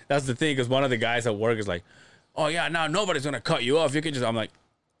 But that's the thing. Because one of the guys at work is like, "Oh yeah, now nobody's gonna cut you off. You can just." I'm like,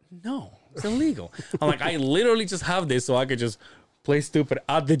 "No, it's illegal." I'm like, I literally just have this so I could just play stupid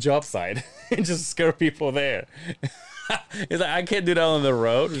at the job site and just scare people there. He's like, I can't do that on the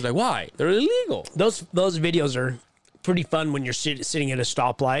road. He's like, why? They're illegal. Those videos are pretty fun when you're sitting at a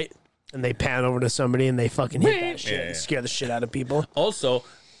stoplight and they pan over to somebody and they fucking hit that shit and scare the shit out of people. Also,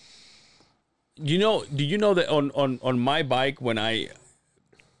 do you know that on my bike, when I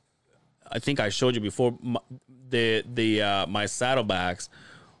think I showed you before, my saddlebags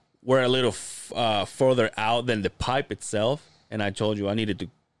were a little further out than the pipe itself, and I told you I needed to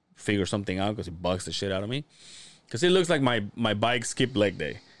figure something out because it bugs the shit out of me. Because it looks like my bike skipped leg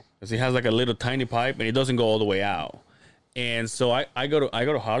day, because it has like a little tiny pipe and it doesn't go all the way out. And so I go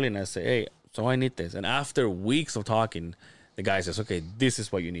to Harley and I say, hey, so I need this. And after weeks of talking, the guy says, okay, this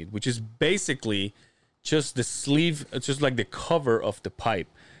is what you need, which is basically just the sleeve. It's just like the cover of the pipe.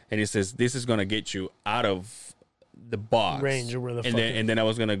 And he says, this is going to get you out of the box. Range or where the and then I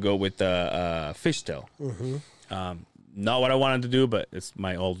was going to go with the fishtail. Not what I wanted to do, but it's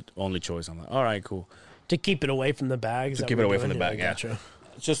my only choice. I'm like, all right, cool. To keep it away from the bag? To keep it away from the bag, yeah. Gotcha.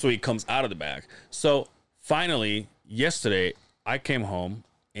 Just so it comes out of the bag. So finally, yesterday, I came home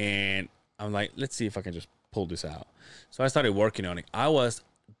and I'm like, let's see if I can just pull this out. So I started working on it. I was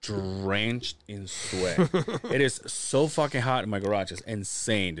drenched in sweat. It is so fucking hot in my garage. It's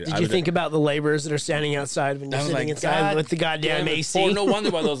insane, dude. Did you think about the laborers that are standing outside when you're sitting inside with the goddamn AC? Oh, no wonder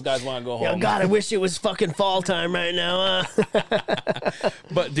why those guys want to go home. Oh, God, I wish it was fucking fall time right now.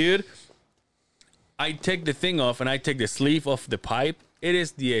 But, dude, I take the thing off and I take the sleeve off the pipe. It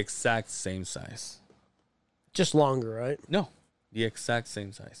is the exact same size. Just longer, right? No, the exact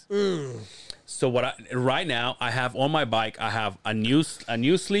same size. So right now I have on my bike, I have a new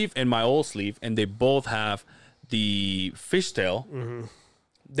sleeve and my old sleeve, and they both have the fishtail.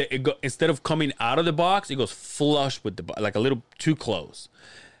 Instead of coming out of the box, it goes flush with the box, like a little too close.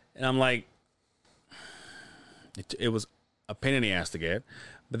 And I'm like, it was a pain in the ass to get.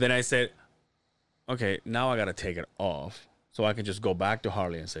 But then I said, okay, now I got to take it off so I can just go back to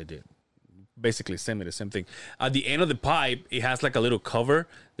Harley and say, dude, basically send me the same thing. At the end of the pipe, it has like a little cover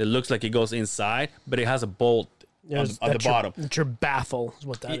that looks like it goes inside, but it has a bolt on the bottom. It's your baffle is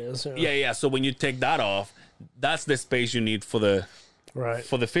what that is. Yeah. So when you take that off, that's the space you need for the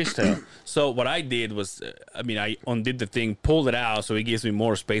fishtail. So what I did was, I undid the thing, pulled it out, so it gives me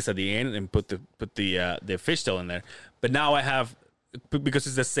more space at the end, and put the fishtail in there. But now I have, because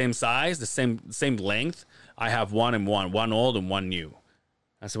it's the same size, the same length, I have one old and one new.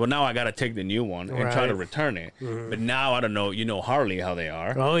 I said, well, now I got to take the new one and try to return it. But now I don't know. You know Harley, how they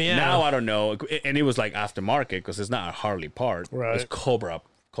are. Oh, yeah. Now I don't know. And it was like aftermarket because it's not a Harley part. Right. It's Cobra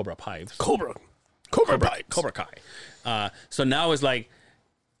pipes. Cobra pipes. Cobra Kai. So now it's like,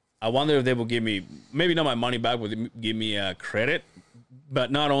 I wonder if they will give me, maybe not my money back, but give me a credit.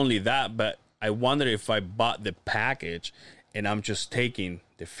 But not only that, but I wonder if I bought the package and I'm just taking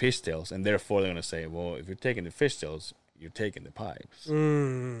the fishtails, and therefore they're going to say, well, if you're taking the fishtails, you're taking the pipes.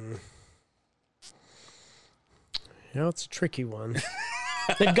 It's a tricky one.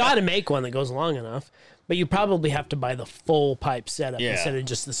 They've got to make one that goes long enough, but you probably have to buy the full pipe setup instead of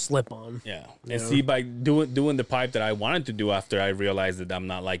just the slip-on. Yeah. And see, by doing the pipe that I wanted to do after I realized that I'm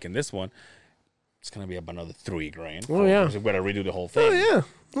not liking this one, it's going to be up another $3,000. Oh, yeah. We've got to redo the whole thing.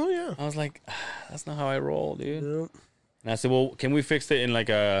 Oh, yeah. I was like, that's not how I roll, dude. Yeah. And I said, well, can we fix it in like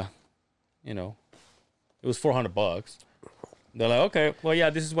it was $400. They're like, okay, well, yeah,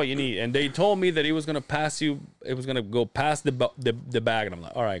 this is what you need. And they told me that it was going to go past the bag. And I'm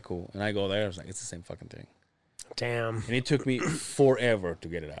like, all right, cool. And I go there. I was like, it's the same fucking thing. Damn. And it took me forever to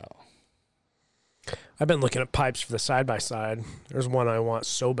get it out. I've been looking at pipes for the side-by-side. There's one I want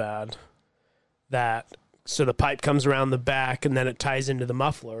so bad so the pipe comes around the back and then it ties into the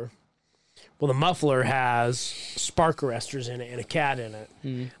muffler. Well, the muffler has spark arresters in it and a cat in it.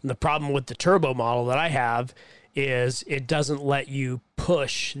 And the problem with the turbo model that I have is it doesn't let you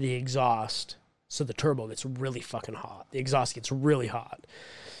push the exhaust. So the turbo gets really fucking hot. The exhaust gets really hot.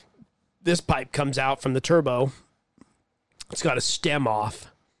 This pipe comes out from the turbo. It's got a stem off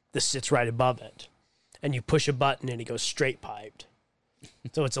that sits right above it. And you push a button and it goes straight piped.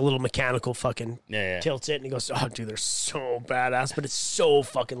 So it's a little mechanical fucking tilts it and it goes, oh, dude, they're so badass, but it's so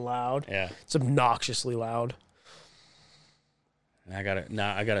fucking loud. Yeah. It's obnoxiously loud. And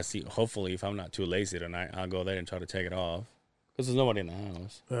I gotta see. Hopefully, if I'm not too lazy tonight, I'll go there and try to take it off because there's nobody in the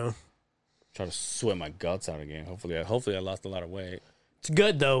house. Yeah. Try to sweat my guts out again. Hopefully, I lost a lot of weight. It's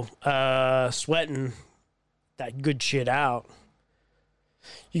good though. Sweating that good shit out.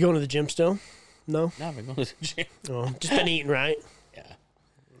 You going to the gym still? No. No, I've been going to the gym. Oh, just been eating, right? Yeah.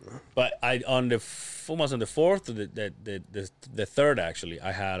 But almost on the 4th, or the 3rd actually,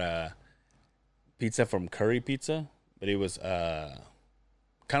 I had a pizza from Curry Pizza. But it was kind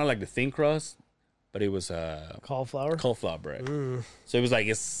of like the thin crust, but it was Cauliflower. cauliflower bread. So it was like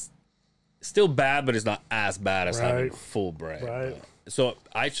it's still bad, but it's not as bad as having Right. full bread. Right. So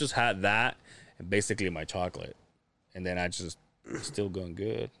I just had that and basically my chocolate, and then I just still going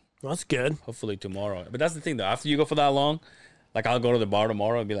good. Well, that's good. Hopefully tomorrow. But that's the thing though. After you go for that long, like I'll go to the bar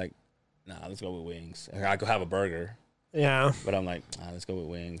tomorrow and be like, nah, let's go with wings. I could have a burger, Yeah. but I'm like, let's go with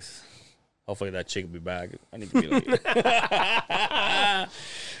wings. Hopefully that chick will be back. I need to be late.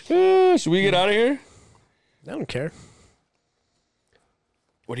 Should we get out of here? I don't care.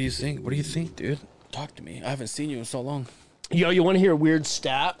 What do you think? What do you think, dude? Talk to me. I haven't seen you in so long. Yo, you want to hear a weird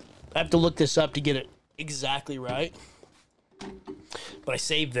stat? I have to look this up to get it exactly right. But I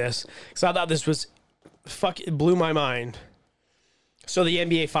saved this because I thought this was it blew my mind. So the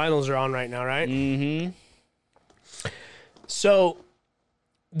NBA Finals are on right now, right? Mm-hmm. So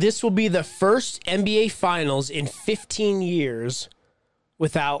this will be the first NBA Finals in 15 years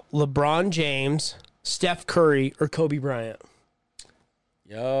without LeBron James, Steph Curry, or Kobe Bryant.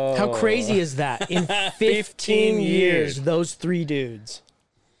 Yo. How crazy is that? In 15 years, those three dudes.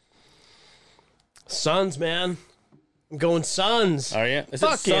 Suns, man. I'm going Suns. Are you? Is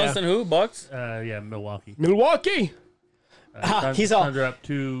Fuck it Suns yeah. and who? Bucks? Yeah, Milwaukee. Milwaukee. Suns, he's all- Suns are up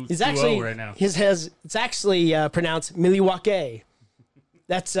 2-0 He's actually right now. it's actually pronounced Milwaukee.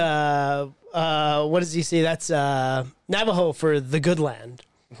 That's what does he say? That's Navajo for the good land.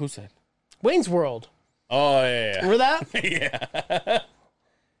 Who said? Wayne's World. Oh, yeah. Remember that? Yeah.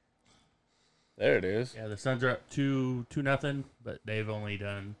 There it is. Yeah, the Suns are up 2-0, but they've only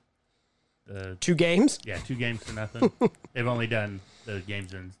done the 2 games 2 games to nothing. They've only done the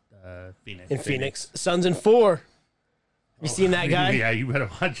games in Phoenix. in Phoenix. Suns in 4. Have you seen that guy? Yeah, you better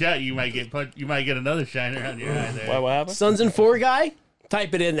watch out. You might get you might get another shiner on your eye there. Why? What happened? Suns in 4 guy?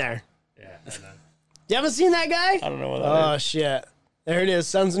 Type it in there. Yeah, I know. You haven't seen that guy? I don't know what that Oh is. shit. There it is.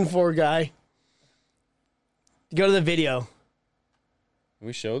 Suns in 4 guy. Go to the video. Can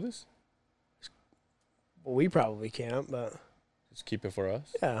we show this? Well, we probably can't, but Just keep it for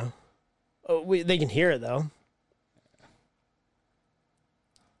us. yeah. Oh, they can hear it though.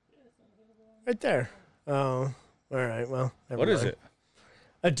 Right there. Oh, all right. Well, never What is mind. it?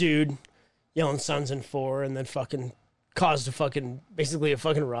 A dude yelling "Suns in 4" and then fucking caused basically a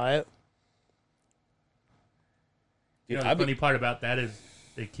fucking riot. You know, the funny part about that is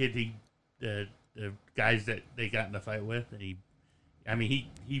the kid, the guys that they got in the fight with, and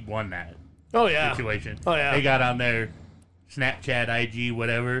he won that Oh yeah. situation. Oh, yeah. They got on their Snapchat, IG,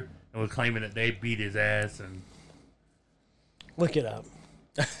 whatever, and were claiming that they beat his ass, and Look it up.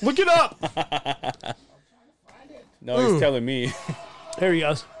 Look it up. No, he's telling me. There he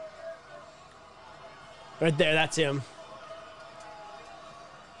goes. Right there. That's him.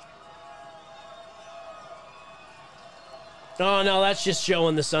 Oh no, that's just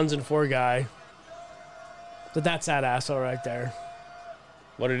showing the Suns in 4 guy. But that's that asshole right there.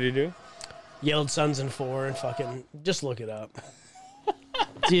 What did he do? Yelled Suns in 4 and fucking just look it up.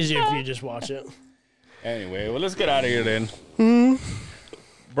 It's easier if you just watch it. Anyway, well, let's get out of here then.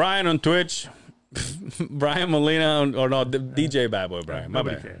 Brian on Twitch. Brian Molina or no, DJ Bad Boy Brian. My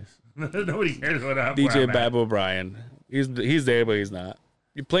nobody bad. cares. Nobody cares what I'm DJ Bad Boy Brian. He's there, but he's not.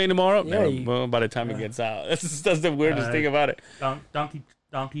 You playing tomorrow? Yeah, No, well, by the time it gets out, that's the weirdest thing about it.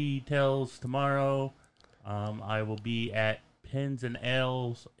 Donkey Tales tomorrow. I will be at Pins and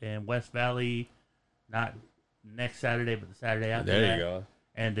L's in West Valley, not next Saturday, but the Saturday after There that. you go.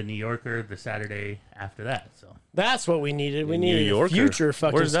 And the New Yorker the Saturday after that. So That's what we needed. We New needed a Yorker. future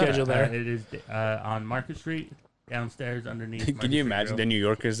fucking Where's that schedule at? there. it is on Market Street, downstairs underneath. Can Market you Street imagine Grill. the New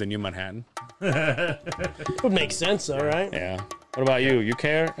Yorkers, the New Manhattan? Would make sense though, right? Yeah. What about you? You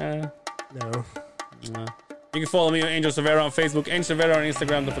care? No. You can follow me on Angel Severo on Facebook, Angel Severo on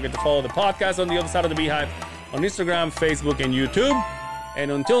Instagram. Don't forget to follow the podcast on the other side of the Beehive on Instagram, Facebook, and YouTube. And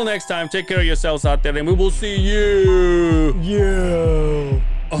until next time, take care of yourselves out there, and we will see you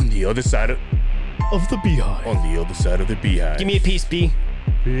on the other side of Of the Beehive. the Beehive. Give me a piece, B.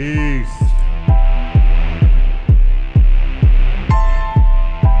 Peace.